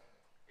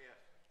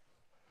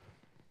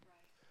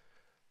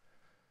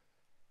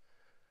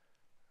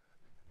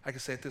 I can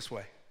say it this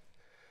way.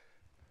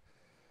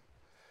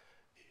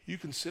 You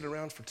can sit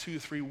around for 2 or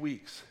 3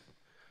 weeks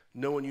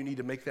knowing you need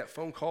to make that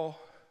phone call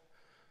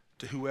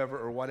to whoever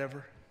or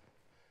whatever.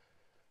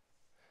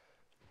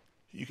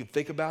 You can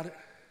think about it.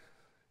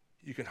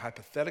 You can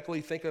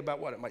hypothetically think about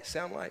what it might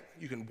sound like.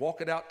 You can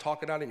walk it out,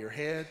 talk it out in your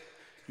head.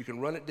 You can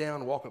run it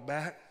down, walk it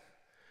back.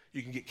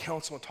 You can get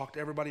counsel and talk to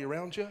everybody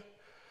around you.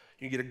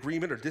 You can get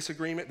agreement or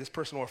disagreement. This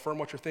person will affirm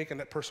what you're thinking,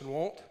 that person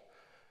won't.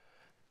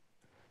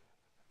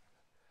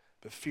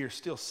 But fear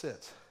still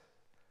sits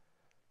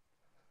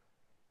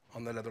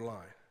on that other line.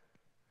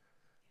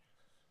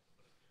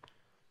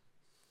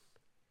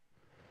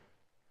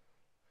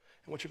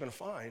 And what you're going to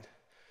find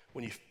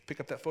when you pick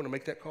up that phone and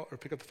make that call, or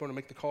pick up the phone and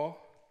make the call,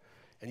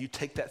 and you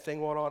take that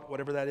thing on,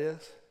 whatever that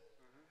is,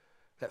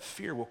 that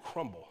fear will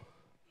crumble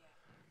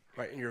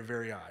right in your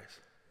very eyes.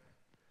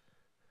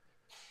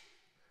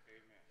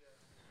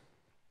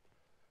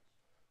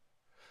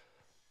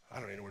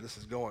 I don't even know where this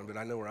is going, but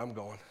I know where I'm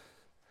going.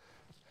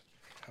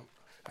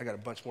 I got a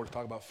bunch more to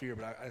talk about fear,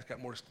 but I got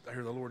more. I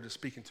hear the Lord just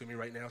speaking to me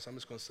right now, so I'm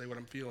just going to say what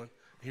I'm feeling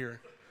here.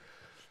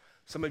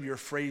 Some of you are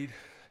afraid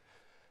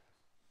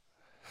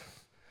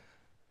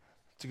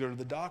to go to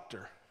the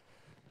doctor.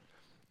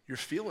 You're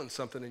feeling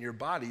something in your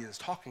body that's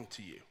talking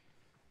to you,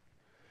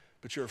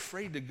 but you're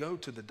afraid to go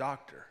to the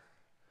doctor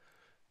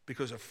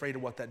because you're afraid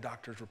of what that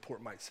doctor's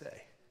report might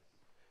say.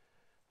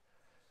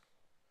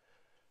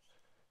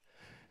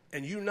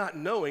 And you not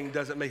knowing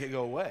doesn't make it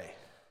go away.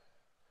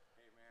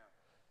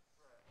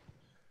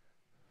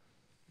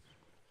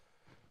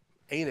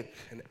 Anak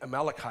and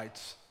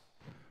Amalekites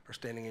are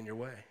standing in your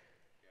way.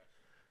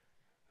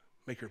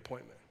 Make your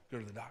appointment. Go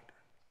to the doctor.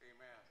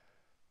 Amen.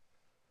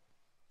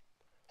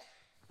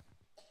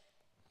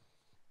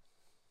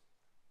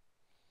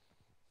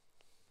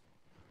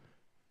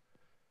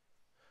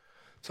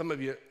 Some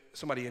of you,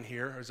 somebody in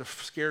here is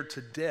scared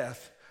to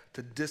death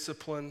to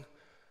discipline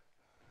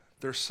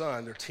their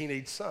son, their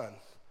teenage son,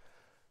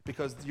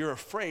 because you're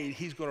afraid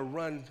he's going to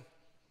run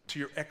to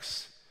your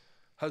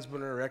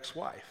ex-husband or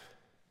ex-wife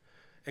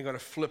and going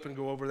to flip and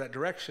go over that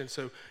direction.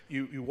 So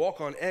you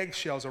walk on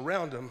eggshells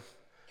around him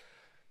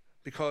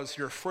because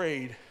you're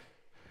afraid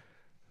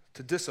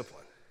to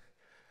discipline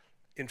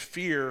in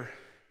fear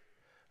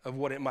of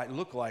what it might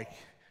look like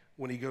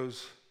when he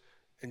goes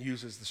and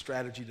uses the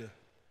strategy to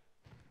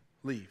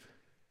leave.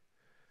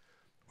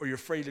 Or you're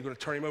afraid they're going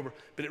to turn him over.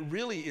 But it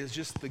really is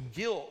just the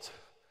guilt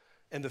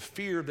and the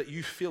fear that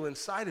you feel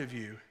inside of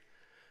you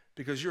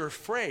because you're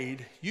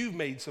afraid you've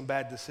made some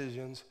bad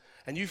decisions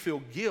and you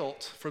feel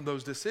guilt from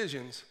those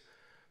decisions.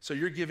 So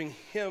you're giving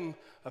him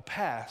a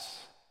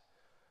pass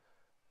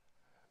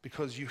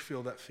because you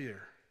feel that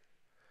fear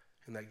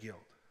and that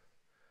guilt.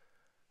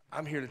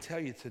 I'm here to tell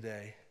you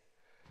today,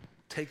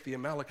 take the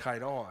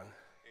Amalekite on. Amen.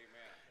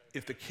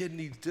 If the kid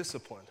needs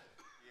discipline,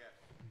 Yes.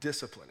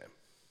 discipline him.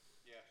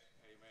 Yes.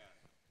 Amen.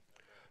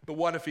 But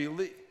what if he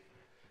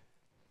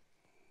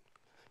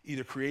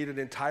either create an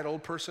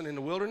entitled person in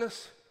the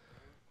wilderness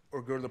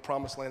or go to the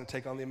promised land and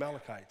take on the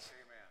Amalekites? Amen.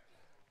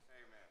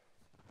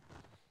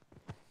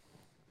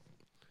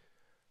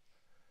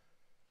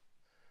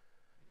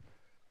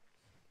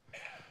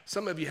 Amen.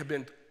 Some of you have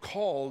been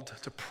called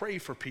to pray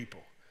for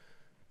people.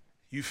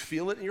 You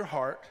feel it in your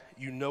heart,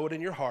 you know it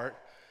in your heart,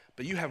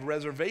 but you have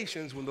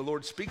reservations when the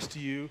Lord speaks to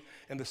you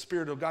and the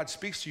Spirit of God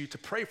speaks to you to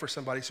pray for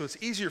somebody. So it's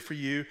easier for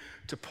you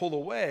to pull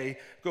away,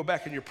 go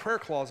back in your prayer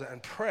closet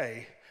and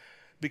pray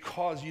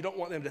because you don't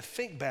want them to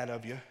think bad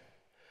of you.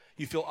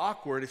 You feel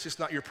awkward, it's just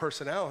not your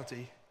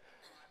personality.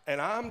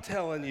 And I'm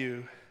telling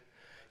you,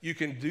 you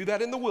can do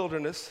that in the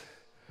wilderness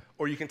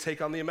or you can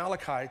take on the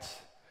Amalekites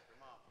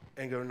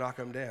and go knock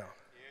them down.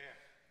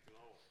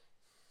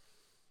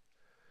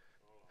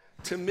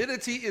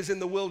 Timidity is in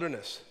the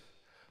wilderness.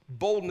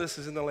 Boldness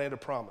is in the land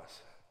of promise.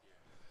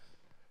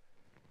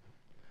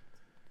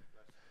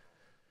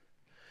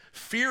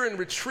 Fear and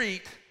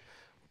retreat,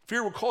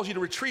 fear will cause you to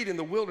retreat in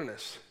the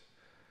wilderness.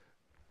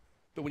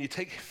 But when you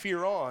take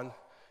fear on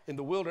in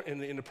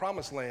the in the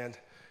promised land,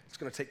 it's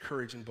going to take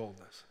courage and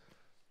boldness.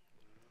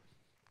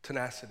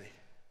 Tenacity.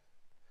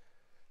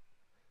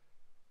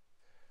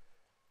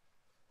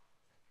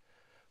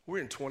 We're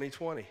in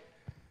 2020.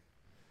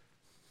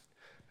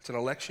 It's an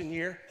election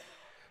year,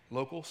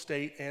 local,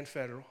 state, and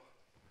federal.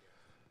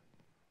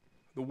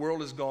 The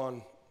world has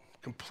gone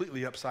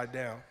completely upside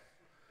down. Amen.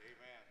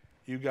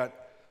 You've got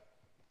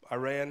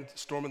Iran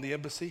storming the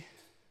embassy.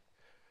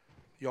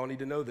 Y'all need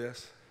to know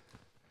this.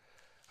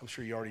 I'm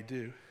sure you already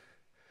do.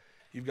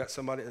 You've got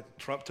somebody,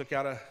 Trump took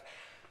out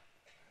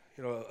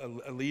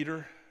a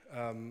leader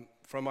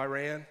from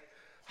Iran.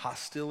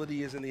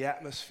 Hostility is in the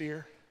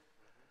atmosphere,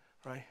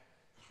 right?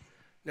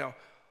 Now,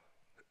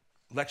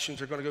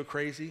 elections are going to go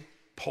crazy.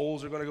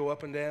 Polls are going to go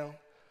up and down.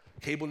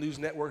 Cable news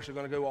networks are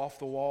going to go off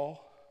the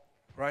wall,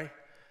 right?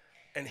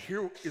 And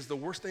here is the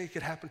worst thing that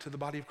could happen to the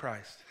body of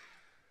Christ.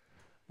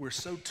 We're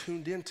so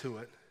tuned into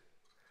it,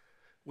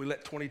 we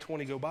let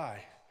 2020 go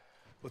by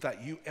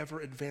without you ever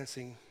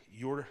advancing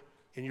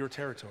in your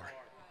territory.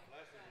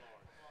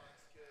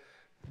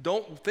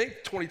 Don't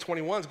think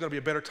 2021 is going to be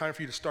a better time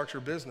for you to start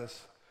your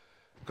business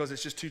because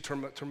it's just too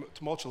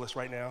tumultuous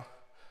right now.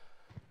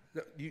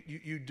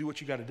 You do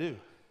what you got to do.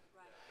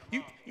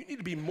 You need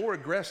to be more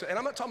aggressive. And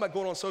I'm not talking about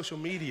going on social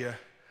media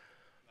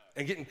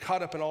and getting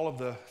caught up in all of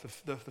the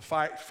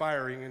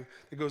firing and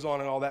that goes on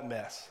and all that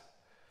mess,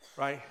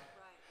 right?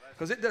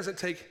 Because it doesn't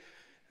take,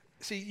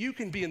 see, you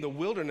can be in the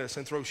wilderness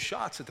and throw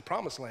shots at the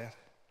promised land.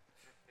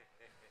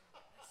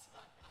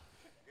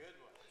 Good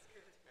one.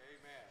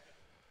 Amen.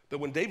 But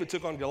when David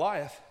took on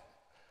Goliath,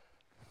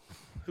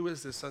 who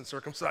is this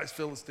uncircumcised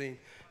Philistine,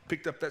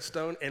 picked up that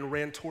stone and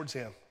ran towards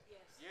him.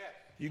 Yes.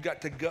 You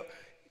got to go.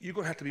 You're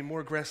going to have to be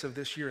more aggressive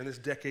this year in this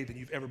decade than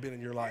you've ever been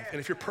in your life. And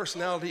if your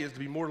personality is to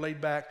be more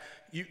laid back,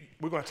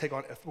 we're going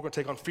to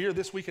take on fear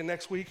this week and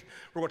next week.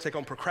 We're going to take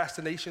on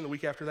procrastination the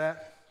week after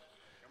that.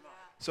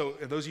 So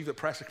those of you that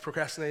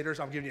procrastinators,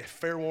 I'm giving you a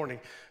fair warning.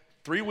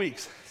 3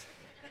 weeks.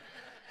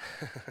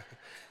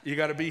 You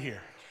got to be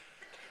here.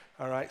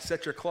 All right?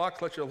 Set your clock,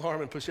 set your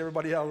alarm, and push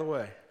everybody out of the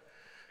way.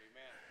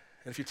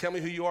 And if you tell me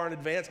who you are in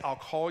advance, I'll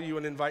call you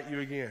and invite you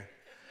again.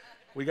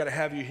 We got to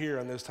have you here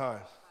on those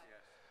times.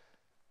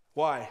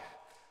 Why?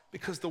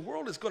 Because the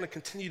world is going to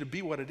continue to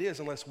be what it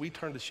is unless we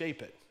turn to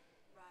shape it.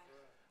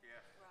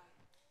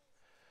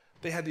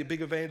 They had the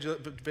big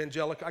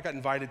evangelical. I got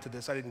invited to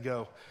this. I didn't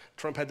go.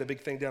 Trump had the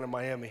big thing down in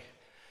Miami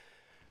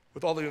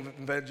with all the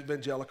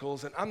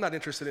evangelicals. And I'm not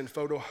interested in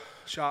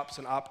photoshops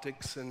and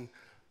optics, and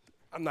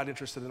I'm not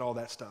interested in all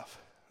that stuff.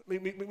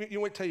 You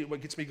want to tell you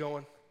what gets me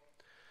going?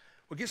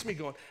 What gets me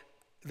going,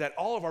 that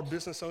all of our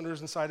business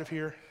owners inside of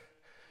here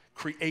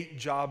create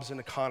jobs and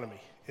economy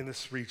in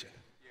this region.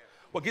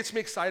 What gets me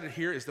excited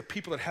here is the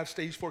people that have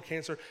stage 4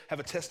 cancer have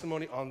a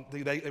testimony on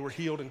they were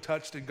healed and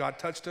touched, and God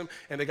touched them,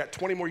 and they got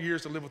 20 more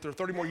years to live with their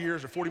 30 more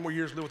years or 40 more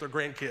years to live with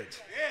their grandkids.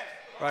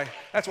 Right?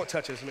 That's what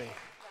touches me.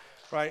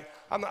 Right?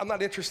 I'm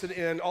not interested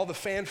in all the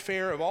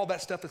fanfare of all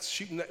that stuff that's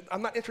shooting.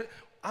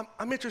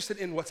 I'm interested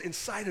in what's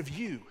inside of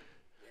you.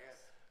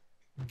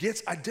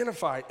 Gets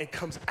identified and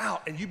comes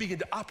out, and you begin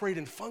to operate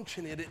and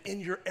function in it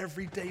in your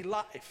everyday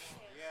life.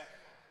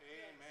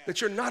 That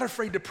you're not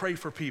afraid to pray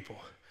for people.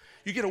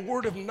 You get a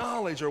word of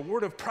knowledge or a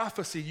word of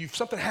prophecy.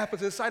 Something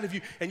happens inside of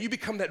you, and you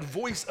become that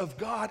voice of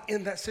God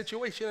in that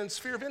situation and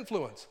sphere of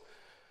influence.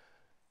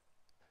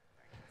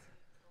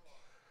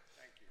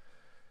 Thank you.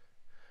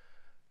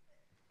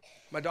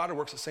 My daughter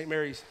works at St.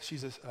 Mary's.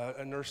 She's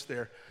a nurse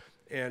there,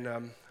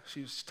 and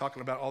she was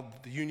talking about all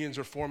the unions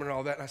are forming and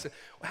all that. And I said,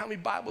 well, how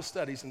many Bible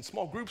studies and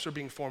small groups are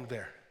being formed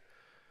there?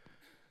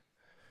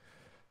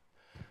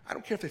 I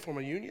don't care if they form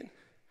a union.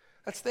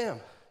 That's them.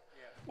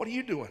 Yeah. What are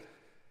you doing?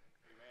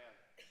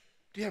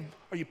 Amen.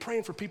 Are you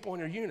praying for people in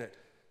your unit?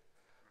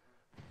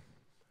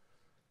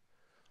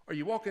 Are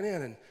you walking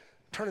in and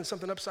turning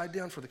something upside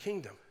down for the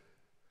kingdom?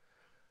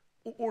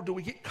 Or do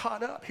we get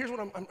caught up? Here's what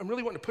I'm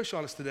really wanting to push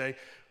on us today.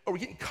 Are we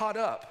getting caught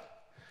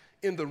up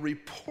in the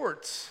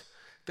reports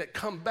that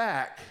come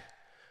back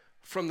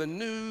from the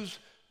news,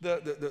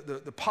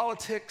 the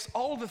politics,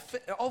 all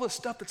the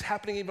stuff that's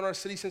happening even in our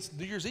city since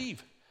New Year's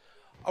Eve?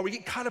 Are we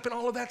getting caught up in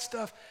all of that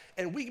stuff,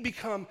 and we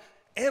become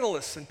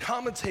analysts and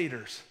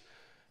commentators,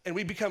 and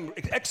we become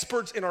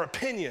experts in our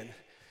opinion,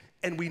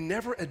 and we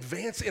never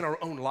advance in our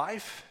own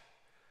life?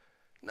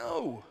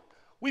 No,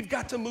 we've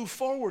got to move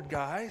forward,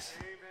 guys.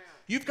 Amen.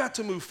 You've got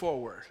to move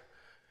forward,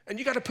 and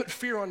you got to put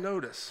fear on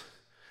notice.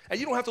 And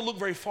you don't have to look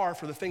very far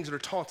for the things that are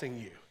taunting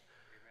you.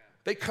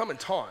 They come and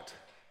taunt.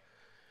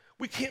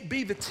 We can't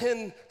be the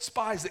 10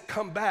 spies that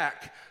come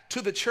back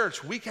to the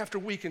church week after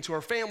week into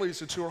our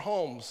families and to our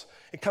homes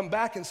and come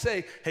back and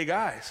say, hey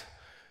guys,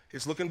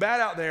 it's looking bad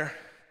out there.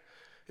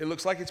 It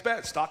looks like it's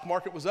bad. Stock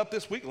market was up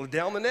this week,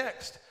 down the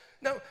next.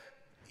 Now,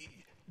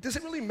 does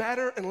it really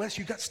matter unless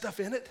you got stuff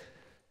in it?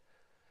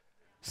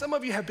 Some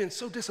of you have been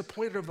so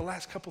disappointed over the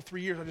last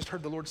 3 years. I just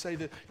heard the Lord say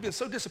that you've been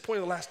so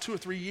disappointed the last 2 or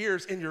 3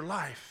 years in your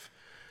life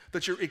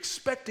that you're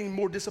expecting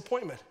more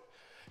disappointment.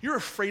 You're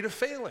afraid of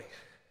failing.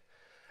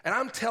 And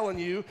I'm telling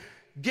you,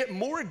 get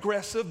more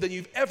aggressive than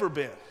you've ever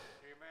been. Amen.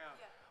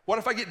 What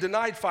if I get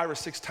denied 5 or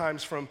 6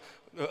 times from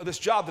this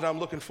job that I'm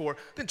looking for?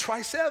 Then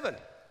try 7. Amen.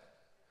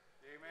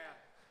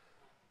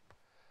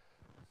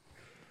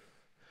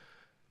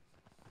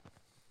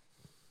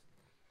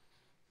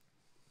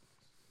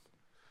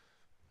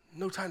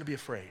 No time to be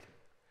afraid.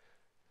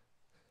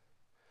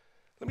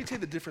 Let me tell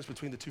you the difference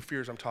between the 2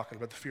 fears I'm talking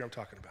about, the fear I'm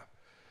talking about.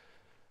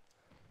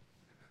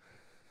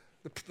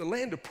 The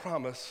land of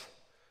promise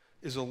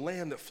is a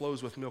land that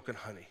flows with milk and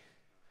honey.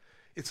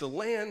 It's a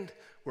land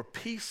where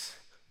peace,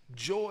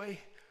 joy,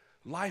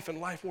 life and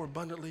life more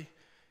abundantly,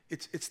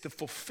 it's the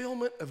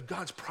fulfillment of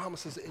God's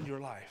promises in your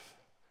life.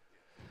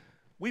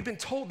 We've been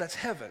told that's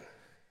heaven,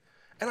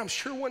 and I'm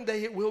sure one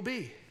day it will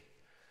be.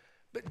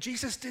 But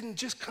Jesus didn't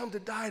just come to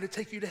die to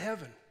take you to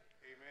heaven.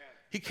 Amen.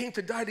 He came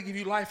to die to give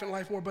you life and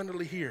life more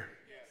abundantly here.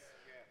 Yes.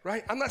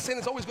 Right? I'm not saying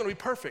it's always going to be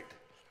perfect.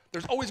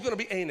 There's always going to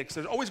be Anakites.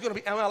 There's always going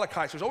to be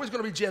Amalekites. There's always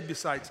going to be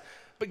Jebusites.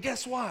 But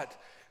guess what?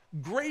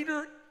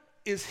 Greater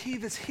is he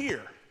that's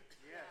here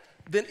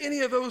than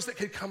any of those that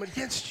could come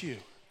against you.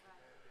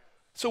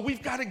 So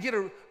we've got to get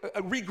a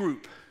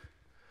regroup.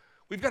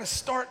 We've got to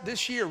start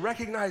this year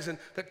recognizing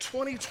that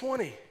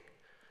 2020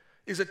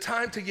 is a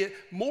time to get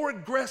more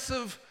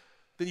aggressive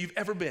than you've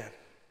ever been. Amen.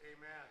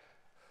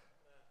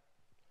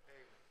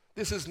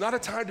 This is not a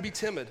time to be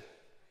timid.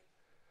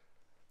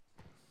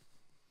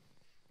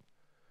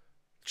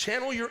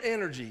 Channel your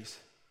energies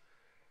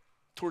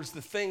towards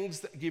the things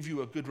that give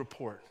you a good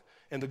report.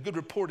 And the good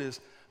report is,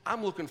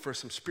 I'm looking for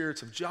some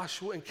spirits of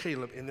Joshua and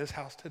Caleb in this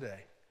house today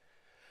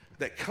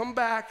that come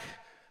back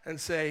and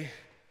say,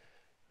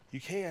 you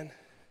can,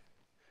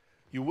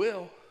 you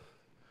will,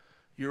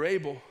 you're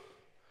able,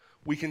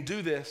 we can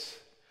do this,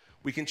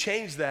 we can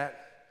change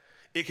that,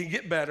 it can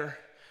get better,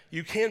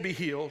 you can be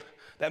healed,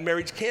 that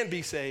marriage can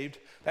be saved,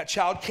 that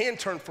child can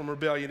turn from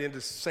rebellion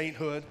into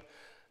sainthood,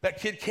 that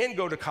kid can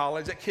go to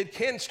college, that kid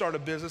can start a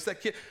business,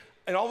 that kid,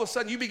 and all of a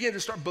sudden you begin to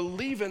start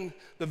believing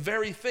the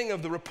very thing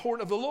of the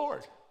report of the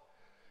Lord.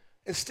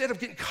 Instead of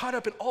getting caught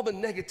up in all the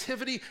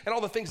negativity and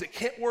all the things that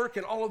can't work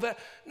and all of that,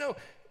 no,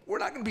 we're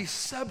not going to be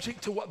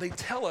subject to what they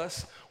tell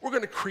us. We're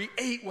going to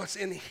create what's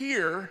in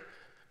here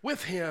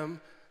with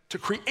him to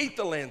create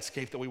the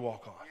landscape that we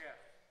walk on.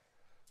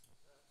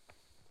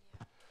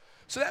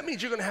 So that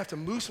means you're going to have to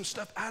move some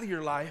stuff out of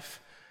your life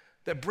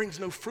that brings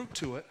no fruit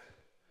to it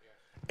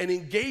and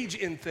engage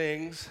in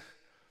things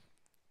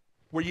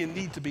where you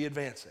need to be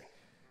advancing.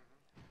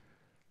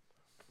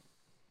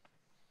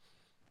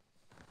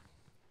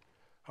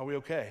 Are we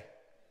okay?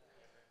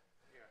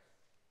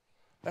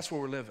 That's where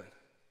we're living.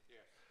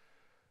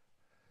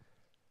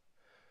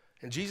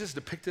 And Jesus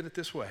depicted it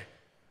this way.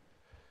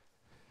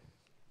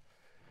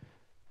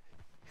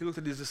 He looked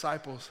at his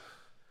disciples.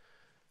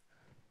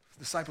 The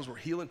disciples were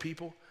healing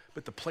people,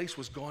 but the place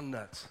was gone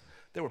nuts.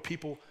 There were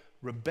people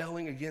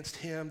rebelling against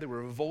him. They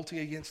were revolting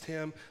against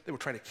him. They were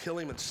trying to kill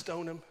him and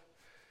stone him.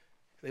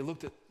 They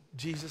looked at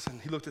Jesus,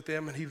 and he looked at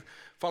them, and he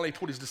finally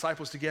pulled his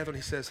disciples together, and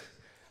he says,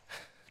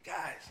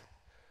 guys,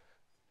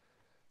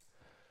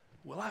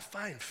 will I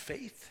find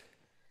faith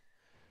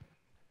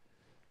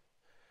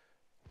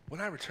when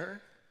I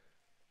return?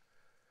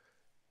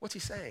 What's he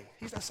saying?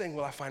 He's not saying,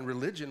 will I find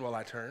religion while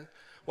I turn?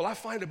 Will I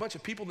find a bunch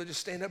of people that just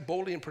stand up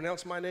boldly and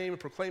pronounce my name and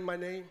proclaim my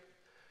name?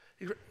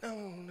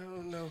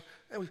 No.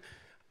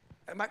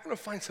 Am I going to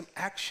find some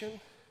action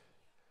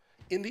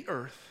in the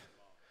earth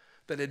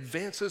that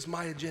advances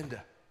my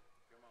agenda?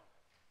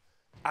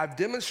 I've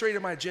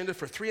demonstrated my agenda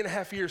for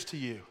 3.5 years to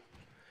you.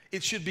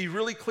 It should be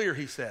really clear,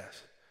 he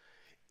says.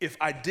 If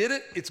I did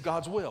it, it's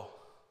God's will.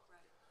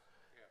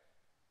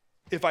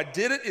 If I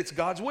did it, it's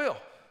God's will.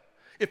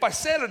 If I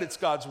said it, it's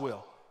God's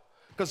will.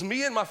 Because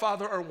me and my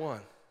Father are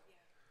one.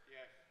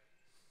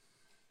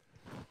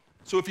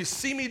 So if you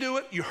see me do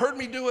it, you heard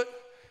me do it,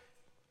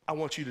 I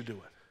want you to do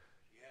it.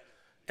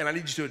 And I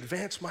need you to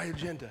advance my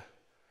agenda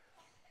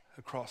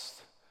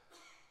across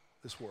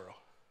this world.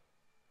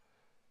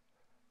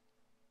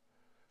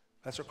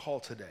 That's our call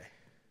today.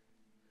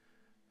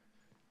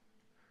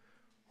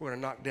 We're going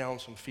to knock down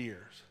some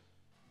fears.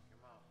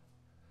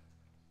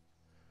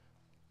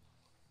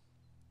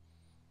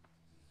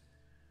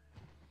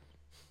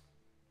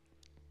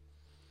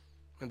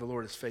 And the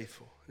Lord is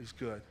faithful. He's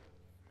good.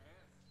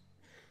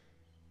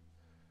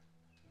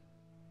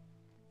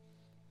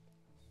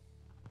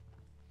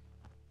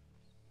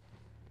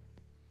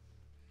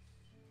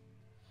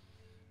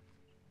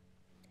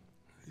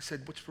 He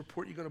said, which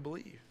report are you going to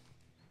believe?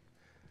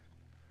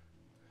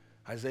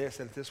 Isaiah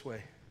said it this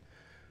way.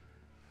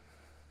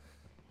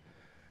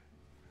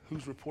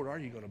 Whose report are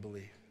you going to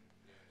believe?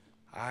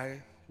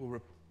 I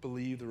will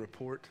believe the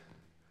report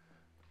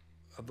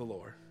of the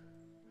Lord.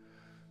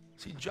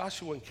 See,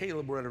 Joshua and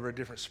Caleb were out of a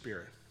different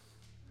spirit.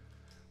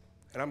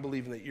 And I'm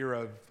believing that you're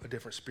of a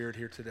different spirit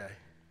here today.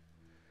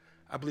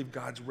 I believe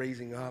God's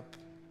raising up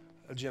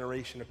a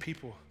generation of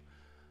people,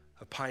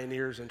 of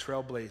pioneers and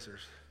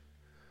trailblazers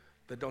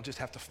that don't just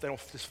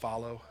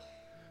follow.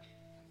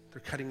 They're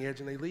cutting edge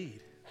and they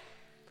lead.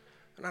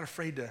 They're not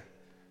afraid to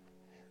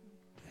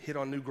hit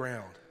on new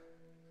ground.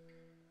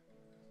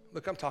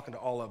 Look, I'm talking to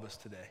all of us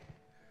today.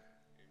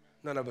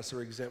 None of us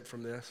are exempt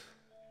from this.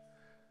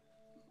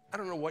 I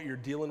don't know what you're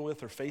dealing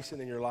with or facing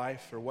in your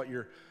life or what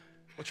your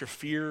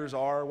fears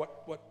are,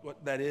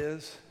 what that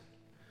is.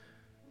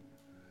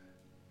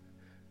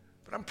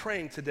 But I'm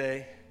praying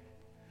today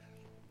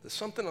that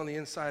something on the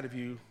inside of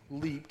you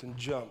leaped and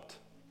jumped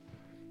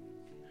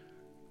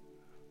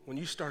when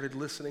you started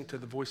listening to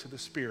the voice of the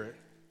Spirit,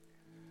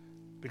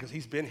 because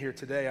he's been here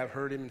today. I've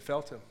heard him and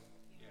felt him.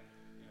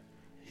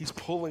 He's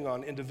pulling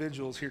on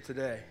individuals here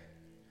today.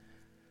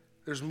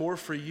 There's more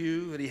for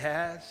you that he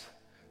has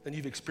than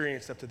you've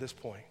experienced up to this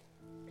point.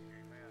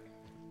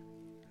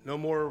 No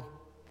more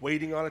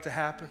waiting on it to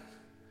happen.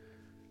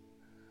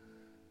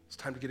 It's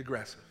time to get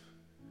aggressive.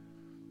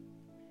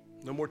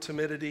 No more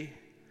timidity,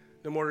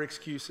 no more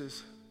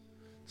excuses.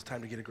 It's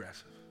time to get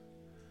aggressive.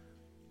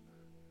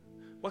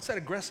 What's that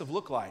aggressive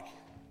look like?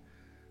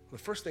 The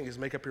first thing is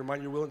make up your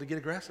mind you're willing to get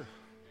aggressive.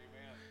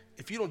 Amen.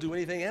 If you don't do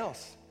anything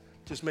else,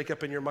 just make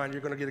up in your mind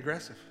you're going to get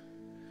aggressive.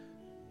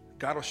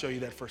 God will show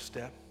you that first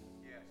step.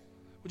 Yes.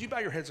 Would you bow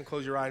your heads and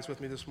close your eyes with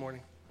me this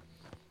morning?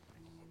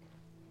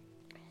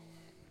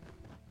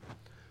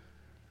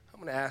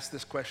 I'm going to ask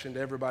this question to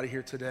everybody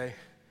here today.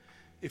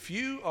 If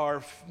you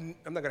are, I'm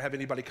not going to have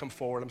anybody come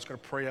forward. I'm just going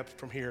to pray up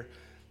from here.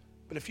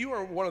 But if you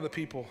are one of the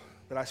people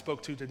that I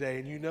spoke to today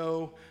and you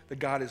know that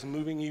God is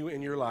moving you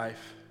in your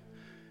life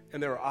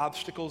and there are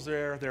obstacles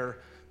there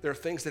are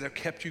things that have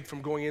kept you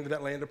from going into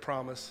that land of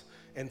promise,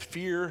 and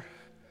fear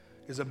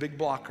is a big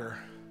blocker.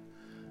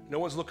 No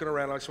one's looking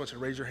around. I just want you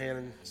to raise your hand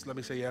and let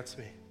me say, yeah, that's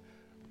me.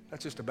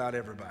 That's just about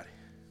everybody.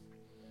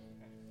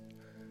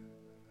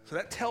 So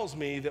that tells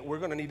me that we're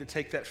going to need to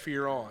take that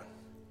fear on.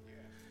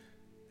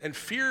 And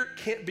fear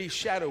can't be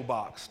shadow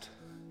boxed.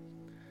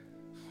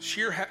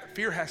 Fear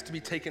has to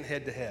be taken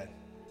head to head.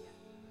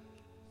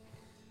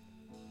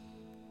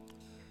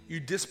 You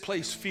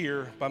displace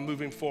fear by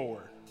moving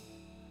forward.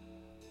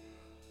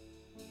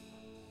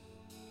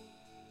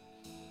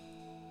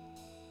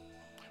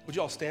 Would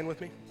you all stand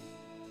with me?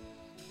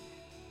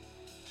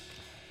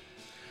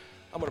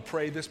 I'm going to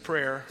pray this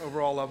prayer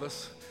over all of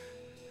us.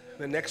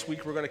 Then next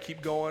week, we're going to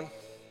keep going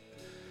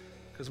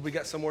because we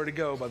got somewhere to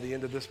go by the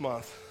end of this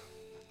month.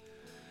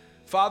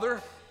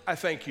 Father, I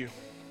thank you.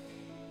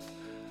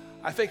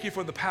 I thank you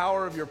for the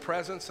power of your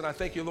presence, and I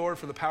thank you, Lord,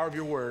 for the power of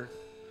your word.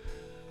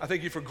 I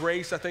thank you for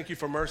grace. I thank you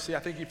for mercy. I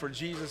thank you for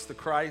Jesus, the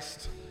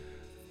Christ,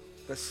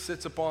 that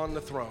sits upon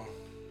the throne.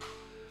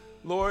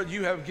 Lord,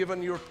 you have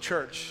given your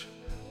church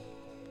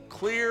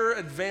clear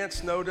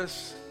advance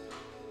notice,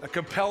 a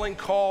compelling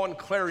call and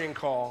clarion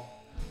call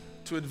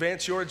to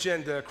advance your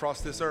agenda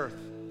across this earth.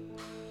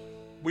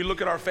 We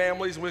look at our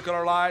families, we look at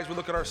our lives, we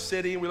look at our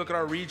city, we look at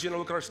our region, we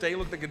look at our state, we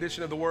look at the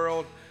condition of the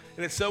world,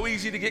 and it's so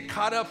easy to get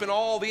caught up in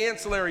all the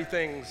ancillary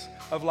things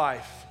of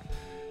life.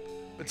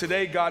 But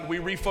today, God, we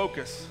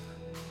refocus,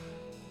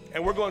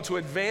 and we're going to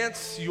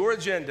advance your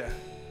agenda,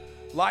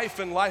 life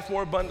and life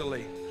more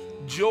abundantly,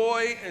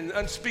 joy and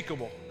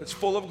unspeakable, that's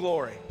full of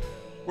glory.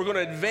 We're going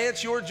to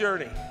advance your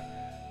journey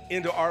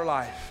into our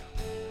life.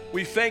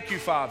 We thank you,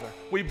 Father.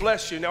 We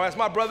bless you. Now, as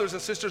my brothers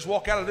and sisters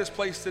walk out of this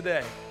place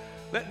today,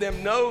 let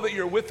them know that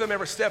you're with them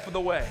every step of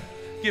the way.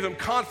 Give them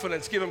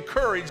confidence, give them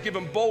courage, give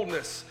them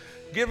boldness.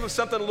 Give them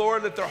something,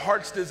 Lord, that their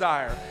hearts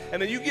desire.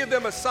 And then you give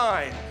them a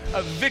sign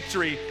of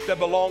victory that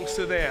belongs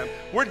to them.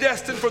 We're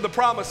destined for the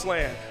promised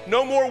land.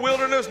 No more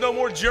wilderness, no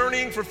more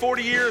journeying for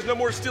 40 years, no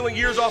more stealing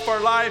years off our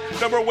life,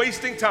 no more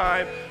wasting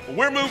time.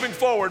 We're moving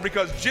forward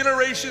because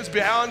generations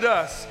beyond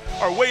us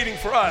are waiting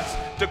for us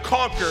to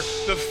conquer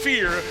the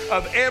fear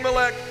of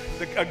Amalek,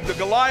 the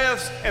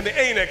Goliaths, and the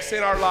Anakites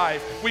in our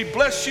life. We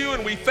bless you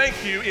and we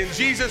thank you in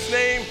Jesus'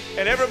 name.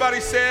 And everybody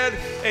said,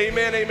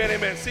 amen, amen,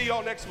 amen. See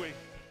y'all next week.